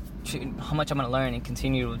how much I'm gonna learn and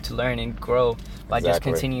continue to learn and grow by just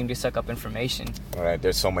Exactly. continuing to suck up information. all right,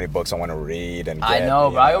 there's so many books I want to read and I get, know,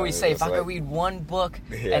 you but I always say it's if I like- could read one book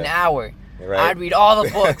Yeah. an hour, Right. I'd read all the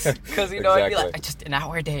books. Because, you know, I'd be Exactly. like, just an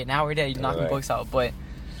hour a day, knocking Right. books out. But,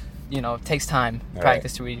 you know, it takes time, Right.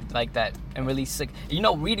 practice to read like that and really sick. You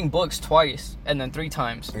know, reading books twice and then 3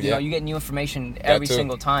 times. You Yeah. know, you get new information every too.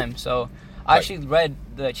 single time. So I Like- actually read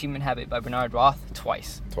The Achievement Habit by Bernard Roth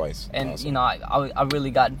twice. Twice. And, Awesome. you know, I really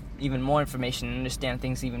got even more information and understand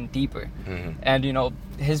things even deeper. Mhm. And, you know,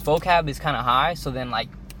 his vocab is kind of high. So then, like,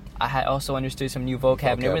 I had also understood some new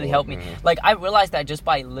vocab and it really helped me. Mhm. Like, I realized that just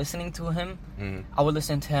by listening to him, Mhm. I would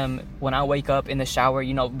listen to him when I wake up in the shower,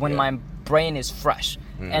 you know, when Yeah. my brain is fresh.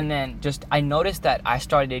 Mhm. And then just, I noticed that I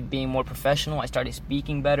started being more professional. I started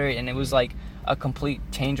speaking better and it was like a complete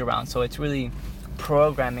change around. So it's really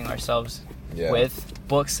programming ourselves Yeah. with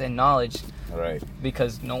books and knowledge All right.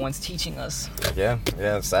 because no one's teaching us. Yeah,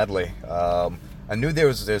 sadly. I knew there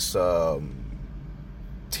was this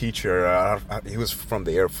teacher. He was from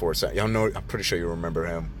the Air Force. I'm pretty sure you remember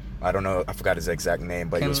him. I don't know. I forgot his exact name,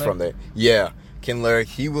 but he was Kindler? from the... Yeah, Kindler.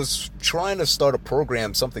 He was trying to start a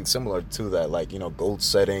program, something similar to that, like, you know, goal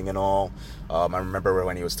setting and all. I remember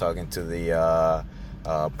when he was talking to the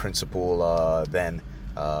principal then,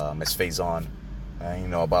 Ms. Faison, you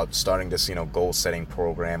know, about starting this, you know, goal setting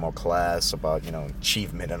program or class about, you know,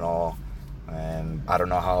 achievement and all. And I don't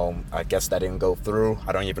know how, I guess that didn't go through.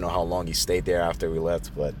 I don't even know how long he stayed there after we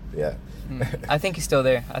left, but yeah. I think he's still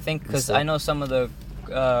there. I think because still- I know some of the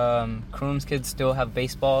Crooms kids still have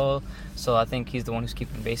baseball, so I think he's the one who's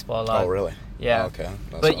keeping baseball alive. Oh, really? Yeah. Oh, okay.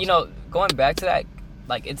 That's But you awesome. know, going back to that,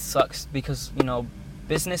 like it sucks because you know,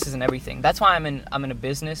 business isn't everything. That's why I'm in a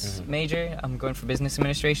business Mm-hmm. major. I'm going for business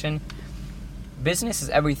administration. Business is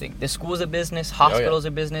everything. The school's a business, hospitals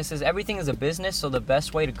are businesses, everything is a business. So the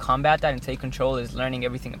best way to combat that and take control is learning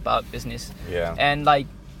everything about business. Yeah. And like,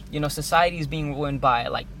 you know, society is being ruined by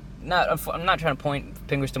like, I'm not trying to point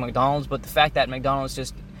fingers to McDonald's, but the fact that McDonald's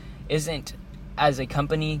just isn't as a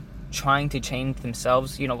company trying to change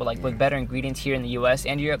themselves, you know, with better ingredients here in the U.S.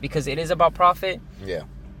 and Europe because it is about profit. Yeah.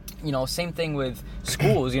 You know, same thing with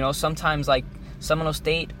schools. You know, sometimes like Seminole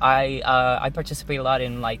State, I participate a lot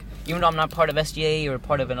in like, even though I'm not part of SGA or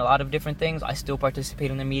part of a lot of different things, I still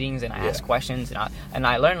participate in the meetings and I ask questions and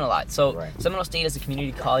I learn a lot. So Right. Seminole State as a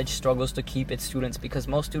community college struggles to keep its students because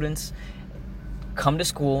most students come to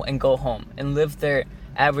school and go home and live their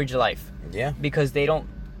average life Yeah. because they don't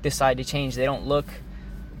decide to change. They don't look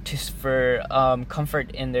just for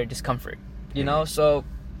comfort in their discomfort, you know? So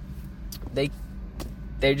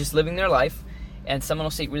they're just living their life, and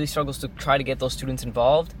Seminole State really struggles to try to get those students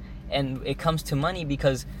involved, and it comes to money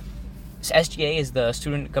because SGA is the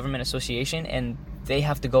Student Government Association, and they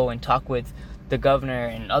have to go and talk with the governor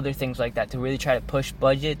and other things like that to really try to push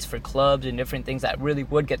budgets for clubs and different things that really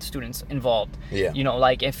would get students involved. Yeah. You know,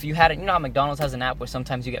 like if you had it, you know how McDonald's has an app where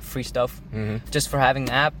sometimes you get free stuff just for having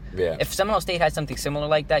the app? Yeah. If Seminole State had something similar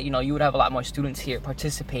like that, you know, you would have a lot more students here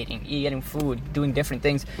participating, getting food, doing different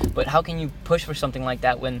things. But how can you push for something like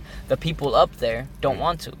that when the people up there don't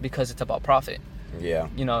want to because it's about profit? Yeah.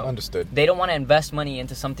 You know, Understood. They don't want to invest money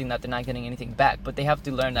into something that they're not getting anything back, but they have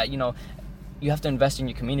to learn that, you know, you have to invest in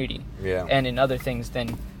your community Yeah. and in other things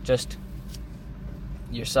than just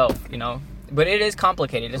yourself, you know. But it is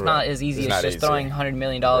complicated. It's not Right. as easy It's as not just easy. throwing $100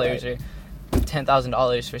 million Right. or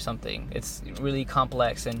 $10,000 for something. It's really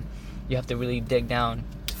complex, and you have to really dig down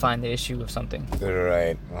to find the issue of something.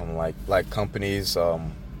 Right. Like companies,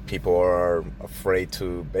 people are afraid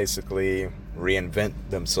to basically reinvent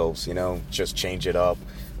themselves, you know, just change it up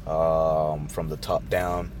from the top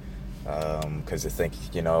down because they think,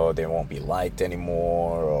 you know, they won't be liked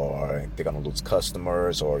anymore, or they're going to lose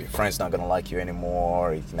customers, or your friend's not going to like you anymore,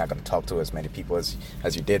 or you're not going to talk to as many people as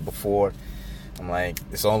you did before. I'm like,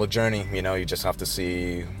 it's all a journey, you know, you just have to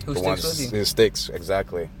see Who the sticks ones with you. who sticks,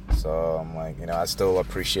 exactly. So I'm like, you know, I still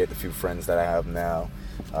appreciate the few friends that I have now.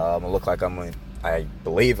 I look like I'm I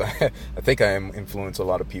believe, I think I influence a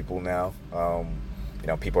lot of people now.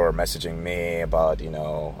 People are messaging me about,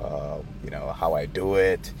 how I do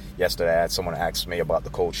it. Yesterday, I had someone ask me about the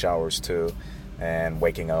cold showers too, and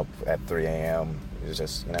waking up at 3 a.m. It's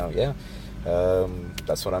just,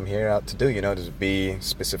 that's what I'm here out to do, to be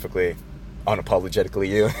specifically unapologetically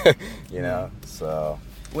you, so.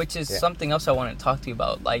 Which is something else I want to talk to you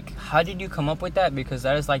about. Like, how did you come up with that? Because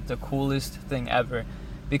that is like the coolest thing ever.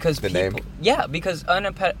 Because the name? Yeah, because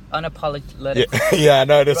unapologetic. Yeah, I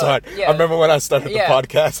know, it's hard. Yeah. I remember when I started the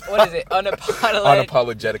podcast. What is it?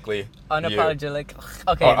 Unapologetically. Unapologetic.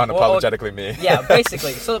 Okay. Or unapologetically me. Yeah,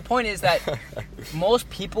 basically. So the point is that most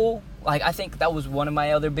people, like, I think that was one of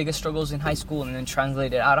my other biggest struggles in high school, and then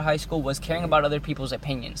translated out of high school, was caring about other people's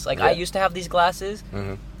opinions. Like, I used to have these glasses.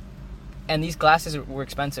 Mm-hmm. And these glasses were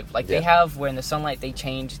expensive. Like, they have where in the sunlight they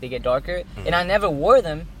change, they get darker. Mm-hmm. And I never wore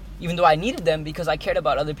them, even though I needed them, because I cared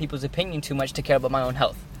about other people's opinion too much to care about my own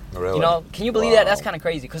health. Really? Can you believe that? That's kind of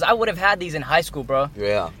crazy. Because I would have had these in high school, bro.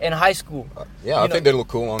 Yeah. In high school. I think they look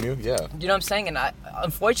cool on you. Yeah. You know what I'm saying? And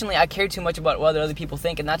unfortunately, I cared too much about what other people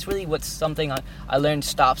think. And that's really what's something I learned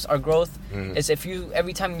stops our growth. Mm-hmm. Is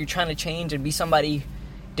every time you're trying to change and be somebody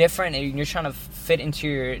different, and you're trying to fit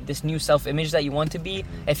into this new self-image that you want to be,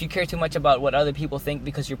 if you care too much about what other people think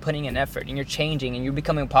because you're putting in effort and you're changing and you're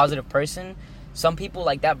becoming a positive person, some people,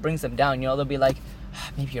 like, that brings them down. They'll be like,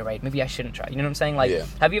 maybe you're right, maybe I shouldn't try. You know what I'm saying? Like,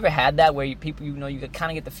 have you ever had that where people, you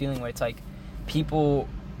kind of get the feeling where it's like people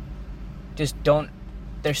just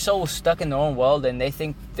they're so stuck in their own world, and they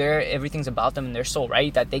think everything's about them and they're so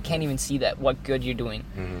right that they can't even see that what good you're doing,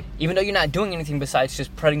 even though you're not doing anything besides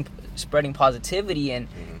just spreading positivity and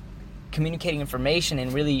communicating information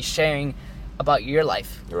and really sharing about your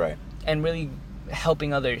life, right? And really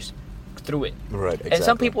helping others through it, right? Exactly. And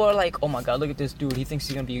some people are like, "Oh my God, look at this dude! He thinks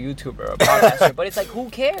he's gonna be a YouTuber or a podcaster," but it's like, who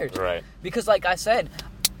cares, right? Because, like I said,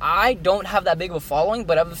 I don't have that big of a following,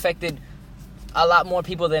 but I've affected a lot more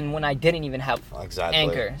people than when I didn't even have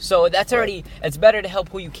Anchor. So that's already, it's better to help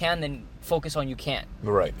who you can than focus on you can't.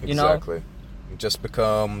 Right, exactly. Just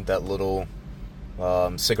become that little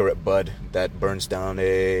cigarette bud that burns down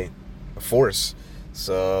a forest.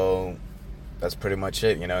 So that's pretty much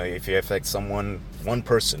it. If you affect one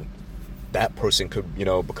person, that person could,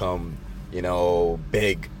 become,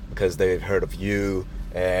 big because they've heard of you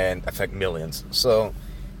and affect millions. So,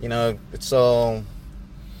 it's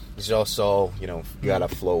also, you gotta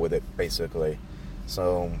flow with it, basically.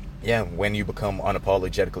 So, when you become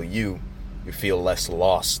unapologetically you feel less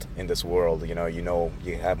lost in this world. You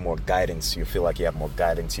have more guidance. You feel like you have more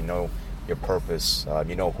guidance. You know your purpose.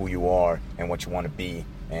 You know who you are and what you want to be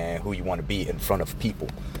and who you want to be in front of people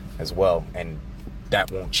as well. And that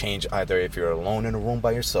won't change either if you're alone in a room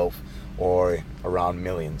by yourself or around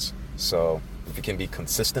millions. So if you can be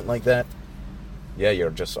consistent like that, you're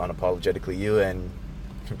just unapologetically you, and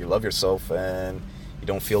you love yourself and you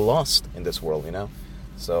don't feel lost in this world,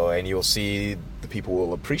 So, and you'll see the people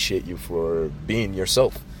will appreciate you for being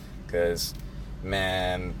yourself. Because,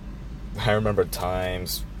 man, I remember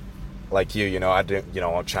times like I didn't,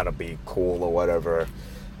 I'm trying to be cool or whatever.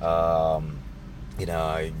 I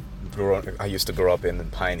used to grow up in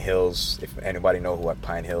Pine Hills. If anybody know where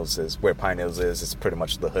Pine Hills is, it's pretty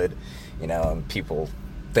much the hood. And people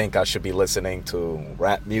think I should be listening to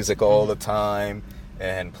rap music all the time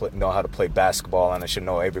and know how to play basketball, and I should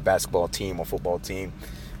know every basketball team or football team.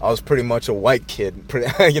 I was pretty much a white kid.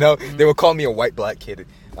 They would call me a white black kid.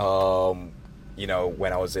 When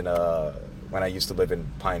I used to live in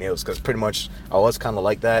Pine Hills, because pretty much I was kind of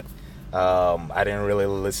like that. I didn't really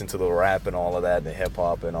listen to the rap and all of that, the hip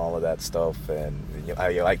hop and all of that stuff. And I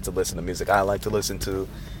like to listen to music I like to listen to,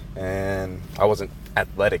 and I wasn't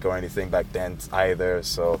athletic or anything back then either.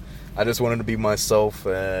 So I just wanted to be myself,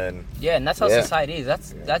 and that's how society is.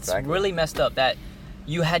 That's exactly. Really messed up that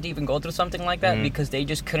you had to even go through something like that, because they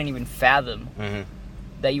just couldn't even fathom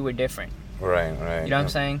that you were different. Right. You know what I'm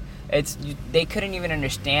saying? They couldn't even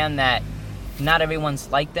understand that not everyone's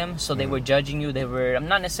like them, so they were judging you. They were,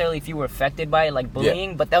 not necessarily if you were affected by it, like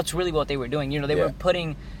bullying, but that's really what they were doing. They were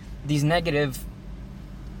putting these negative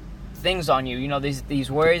things on you, these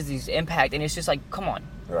words, these impact, and it's just like, come on.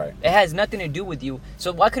 Right. It has nothing to do with you.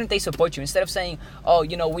 So why couldn't they support you? Instead of saying, oh,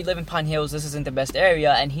 we live in Pine Hills, this isn't the best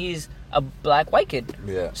area, and he's a black white kid.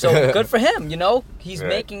 Yeah. So good for him, He's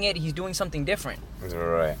making it, he's doing something different.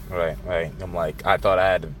 Right. I'm like, I thought I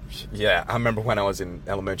had to, I remember when I was in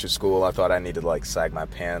elementary school, I thought I needed to, like, sag my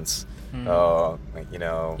pants You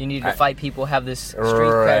know, You needed to fight people, have this street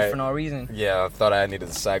cred for no reason. Yeah, I thought I needed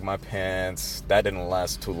to sag my pants. That didn't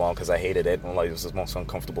last too long because I hated it. Like, it was the most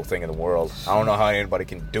uncomfortable thing in the world. I don't know how anybody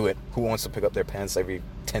can do it. Who wants to pick up their pants every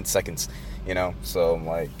 10 seconds? You know, so I'm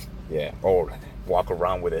like, yeah, or walk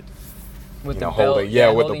around with it. With the know, belt, hold it.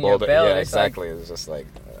 Yeah, with the holding your belt. belt, Yeah, it's exactly. It's just like.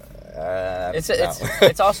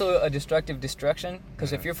 It's also a destructive distraction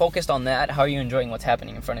because if you're focused on that, how are you enjoying what's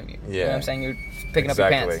happening in front of you? Yeah. You know what I'm saying? You're picking up your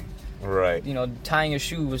pants. Right. You know, tying your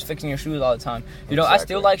shoes, fixing your shoes all the time. You know, Exactly. I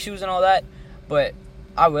still like shoes and all that, but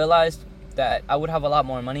I realized that I would have a lot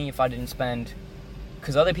more money if I didn't spend,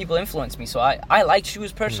 because other people influenced me. So I like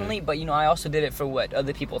shoes personally, but, you know, I also did it for what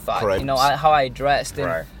other people thought. Correct. You know, how I dressed and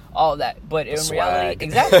Right. all that. But in Swag. reality,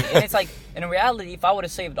 exactly. And it's like, in reality, if I would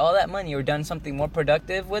have saved all that money or done something more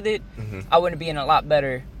productive with it, I wouldn't be in a lot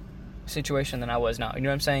better situation than I was now. You know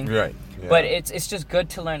what I'm saying? Right. Yeah. But it's just good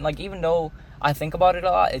to learn. Like, even though I think about it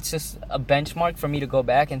a lot, it's just a benchmark for me to go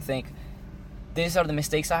back and think, these are the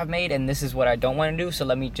mistakes I've made and this is what I don't want to do, so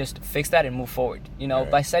let me just fix that and move forward. You know,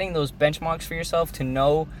 Right. by setting those benchmarks for yourself to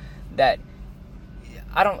know that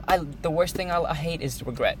the worst thing I hate is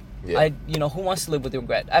regret. Yeah. You know, who wants to live with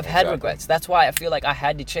regret? I've had Exactly. regrets. That's why I feel like I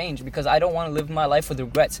had to change, because I don't want to live my life with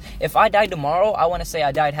regrets. If I died tomorrow, I want to say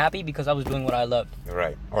I died happy because I was doing what I loved.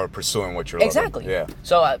 Right. Or pursuing what you're Exactly. loving. Yeah.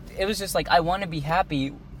 So it was just like, I want to be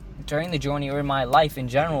happy during the journey or in my life in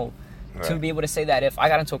general, to Right. be able to say that if I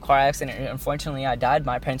got into a car accident and unfortunately I died,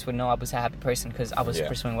 my parents would know I was a happy person because I was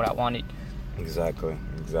pursuing what I wanted. Exactly.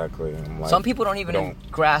 I'm like, Some people don't even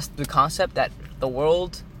grasp the concept that the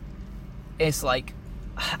world is like,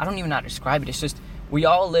 I don't even know how to describe it. It's just, we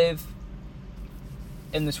all live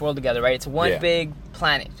in this world together, right? It's one big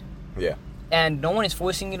planet. Yeah. And no one is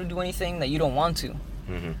forcing you to do anything that you don't want to.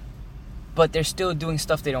 Mm-hmm. But they're still doing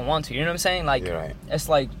stuff they don't want to. You know what I'm saying? Like, You're right. It's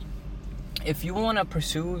like, if you want to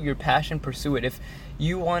pursue your passion, pursue it. If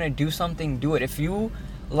you want to do something, do it. If you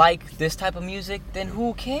like this type of music, then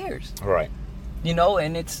who cares? Right. You know,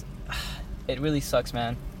 and it really sucks,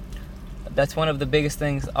 man. That's one of the biggest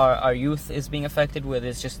things our youth is being affected with,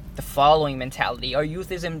 is just the following mentality. Our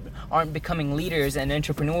youth aren't becoming leaders and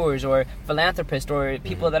entrepreneurs or philanthropists or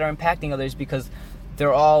people that are impacting others because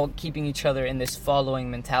they're all keeping each other in this following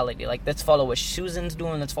mentality. Like, let's follow what Susan's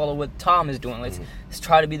doing. Let's follow what Tom is doing. Let's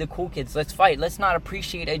try to be the cool kids. Let's fight. Let's not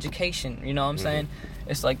appreciate education. You know what I'm saying?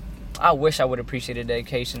 It's like, I wish I would have appreciated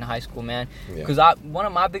education in high school, man. Because one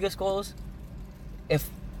of my biggest goals,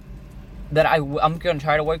 I'm going to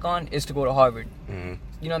try to work on, is to go to Harvard. Mm-hmm.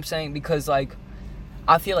 You know what I'm saying? Because, like,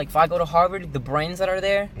 I feel like if I go to Harvard, the brains that are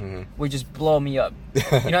there would just blow me up. You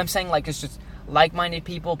know what I'm saying? Like, it's just like-minded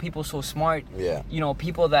people so smart. Yeah. You know,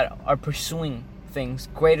 people that are pursuing things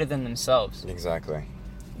greater than themselves. Exactly.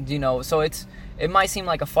 You know, so it might seem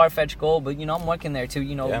like a far-fetched goal, but, you know, I'm working there to,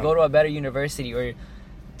 you know, go to a better university or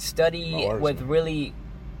study with really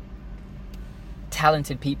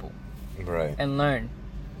talented people. Right. And learn.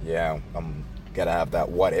 Yeah, I'm gotta have that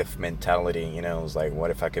what if mentality, you know. It's like, what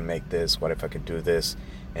if I could make this, what if I could do this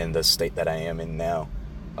in the state that I am in now.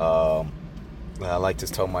 I like to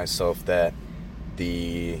tell myself that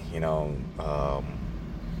the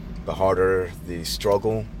harder the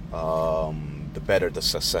struggle, the better the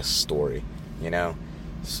success story, you know.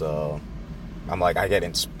 So I'm like, I get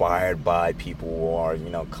inspired by people who are, you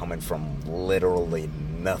know, coming from literally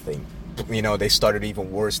nothing. You know, they started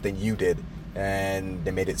even worse than you did, and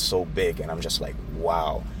they made it so big, and I'm just like,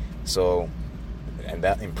 wow. So, and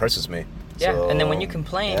that impresses me. Yeah, so, and then when you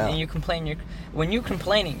complain, and you complain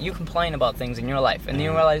about things in your life, and then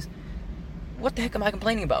you realize, what the heck am I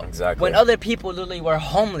complaining about? Exactly. When other people literally were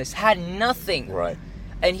homeless, had nothing. Right.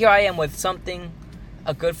 And here I am with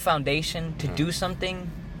a good foundation to do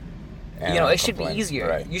something. And you know, it should be easier.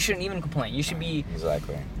 Right. You shouldn't even complain. You should be...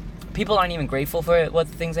 Exactly. People aren't even grateful for what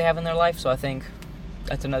the things they have in their life, so I think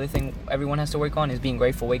that's another thing everyone has to work on, is being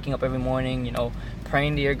grateful, waking up every morning, you know,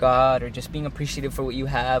 praying to your God, or just being appreciative for what you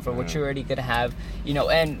have or what you're already going to have, you know,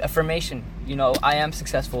 and affirmation, you know, I am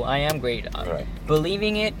successful, I am great. Right.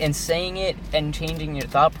 Believing it and saying it and changing your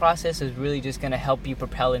thought process is really just going to help you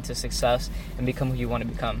propel into success and become who you want to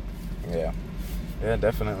become. Yeah. Yeah,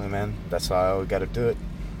 definitely, man. That's how we got to do it,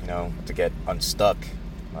 you know, to get unstuck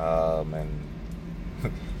and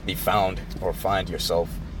be found or find yourself.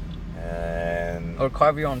 And Or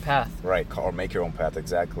carve your own path. Right, or make your own path,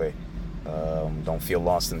 exactly. Don't feel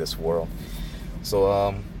lost in this world.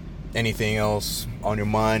 So, anything else on your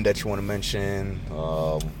mind that you want to mention?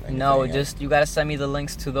 No, just you gotta send me the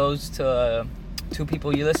links to those two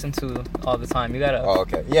people you listen to all the time. You gotta. Oh,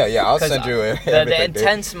 okay. Yeah. I'll send you the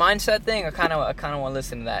intense mindset thing. I kind of want to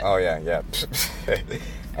listen to that. Oh yeah.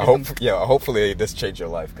 Hopefully this changed your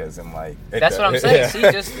life, because I'm like. That's what I'm saying. Yeah. See,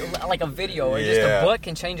 just like a video or just a book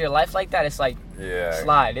can change your life like that. It's like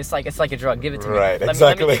slide. It's like a drug. Give it to me. Right.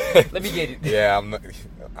 Exactly. Let me get it. Yeah.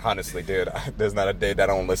 Honestly, dude, there's not a day that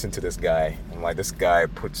I don't listen to this guy. I'm like, this guy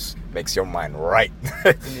makes your mind right.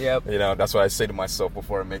 Yep. That's what I say to myself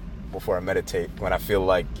before I meditate. When I feel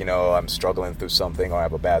like I'm struggling through something or I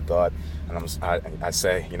have a bad thought, and I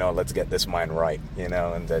say, let's get this mind right,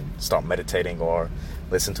 and then start meditating or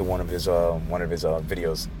listen to one of his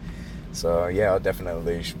videos. So yeah, I'll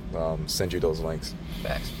definitely send you those links.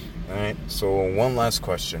 Thanks. All right. So one last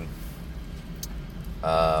question.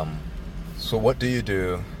 So what do you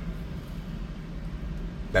do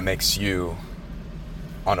that makes you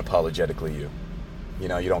unapologetically you? You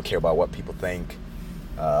don't care about what people think.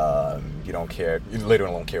 You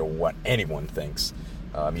literally don't care what anyone thinks.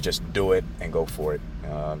 You just do it and go for it.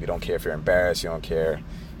 You don't care if you're embarrassed. You don't care,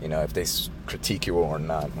 if they critique you or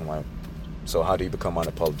not. I'm like, so how do you become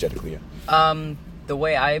unapologetically you? The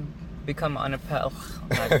way I become I'm not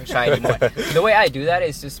gonna try anymore. The way I do that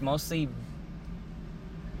is just mostly,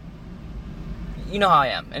 you know how I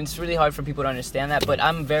am, and it's really hard for people to understand that, but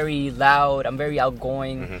I'm very loud, I'm very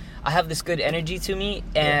outgoing. Mm-hmm. I have this good energy to me,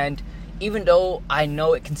 and even though I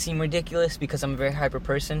know it can seem ridiculous because I'm a very hyper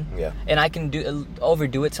person, and I can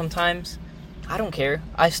overdo it sometimes, I don't care.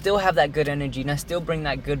 I still have that good energy, and I still bring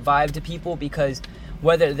that good vibe to people, because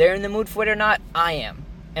whether they're in the mood for it or not, I am.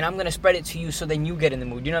 And I'm going to spread it to you so then you get in the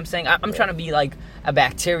mood. You know what I'm saying? I'm trying to be like a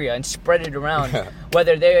bacteria and spread it around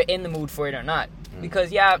whether they're in the mood for it or not.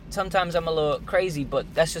 Because, sometimes I'm a little crazy, but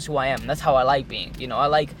that's just who I am. That's how I like being. I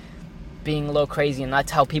like being a little crazy, and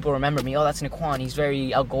that's how people remember me. Oh, that's Naquan. He's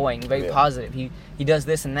very outgoing, very positive. He does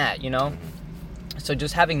this and that, So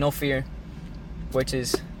just having no fear, which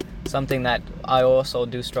is something that I also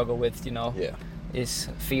do struggle with, is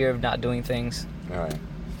fear of not doing things. All right.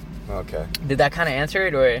 Okay. Did that kind of answer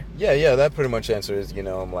it, or? Yeah, that pretty much answers,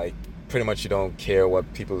 I'm like, pretty much you don't care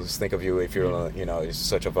what people think of you if you're, you're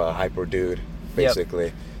such of a hyper dude, basically.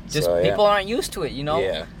 Yep. Just people aren't used to it,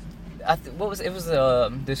 Yeah.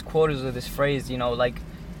 This quote is this phrase, like,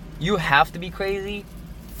 you have to be crazy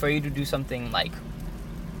for you to do something like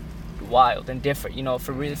wild and different,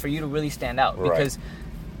 for you to really stand out. Right. Because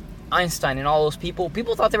Einstein and all those people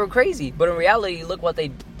thought they were crazy, but in reality, look what they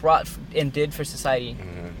brought and did for society.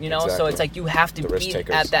 Exactly. So it's like you have to be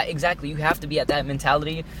at that. Exactly, you have to be at that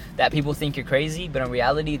mentality that people think you're crazy, but in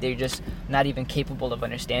reality, they're just not even capable of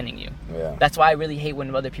understanding you. Yeah. That's why I really hate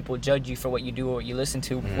when other people judge you for what you do or what you listen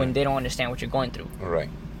to when they don't understand what you're going through. Right.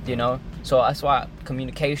 So that's why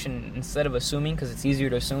communication, instead of assuming, because it's easier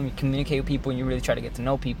to assume, you communicate with people and you really try to get to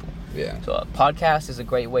know people. Yeah. So a podcast is a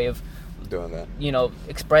great way of doing that.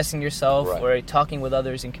 Expressing yourself or talking with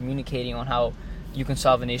others and communicating on how you can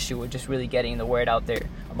solve an issue, or just really getting the word out there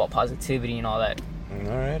about positivity and all that.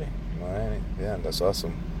 Alrighty. Yeah, that's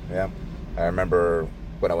awesome. Yeah. I remember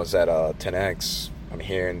when I was at 10X, I'm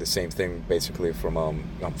hearing the same thing basically from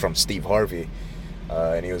Steve Harvey.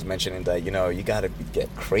 And he was mentioning that, you got to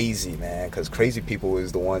get crazy, man, because crazy people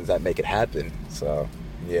is the ones that make it happen. So,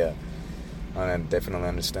 yeah, I definitely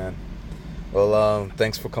understand. Well,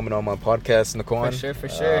 thanks for coming on my podcast, Naquan. For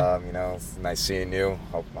sure. It's nice seeing you.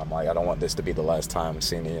 I'm like, I don't want this to be the last time I'm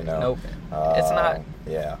seeing you, Nope. It's not.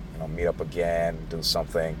 Yeah, meet up again, do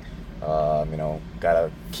something.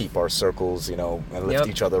 Gotta keep our circles, and lift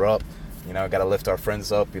each other up. Gotta lift our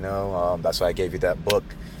friends up, that's why I gave you that book.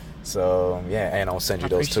 So, yeah, and I'll send you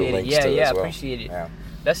those 2 links too as well. Yeah, appreciate it. Yeah.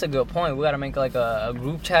 That's a good point. We got to make like a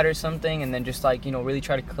group chat or something, and then just like, really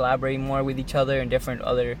try to collaborate more with each other and different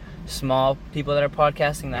other small people that are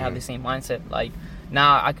podcasting that have the same mindset. Like,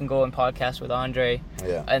 now I can go and podcast with Andre.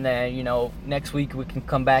 Yeah. And then, next week we can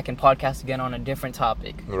come back and podcast again on a different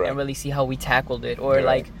topic and really see how we tackled it. Or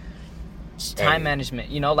like time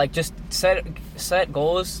management, like just set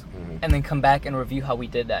goals and then come back and review how we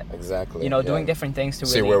did that. Exactly. Doing different things to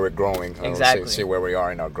see really... where we're growing. Exactly. See where we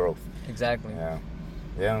are in our growth. Exactly. Yeah.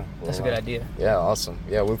 Yeah, well, that's a good idea. Yeah, awesome.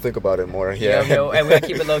 Yeah, we'll think about it more. Yeah, and we gotta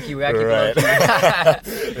keep it low key. Yeah.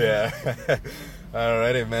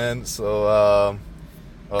 Alrighty, man. So,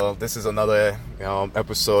 this is another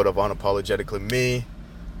episode of Unapologetically Me.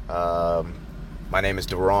 My name is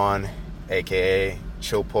Duran, aka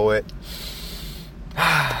Chill Poet.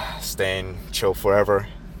 Staying chill forever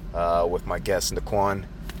with my guest Naquan.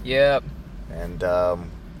 Yep. And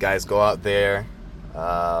guys, go out there.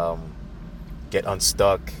 Get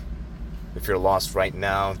unstuck. If you're lost right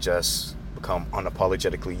now, just become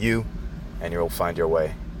unapologetically you, and you'll find your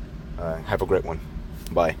way. Have a great one.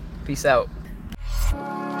 Bye. Peace out.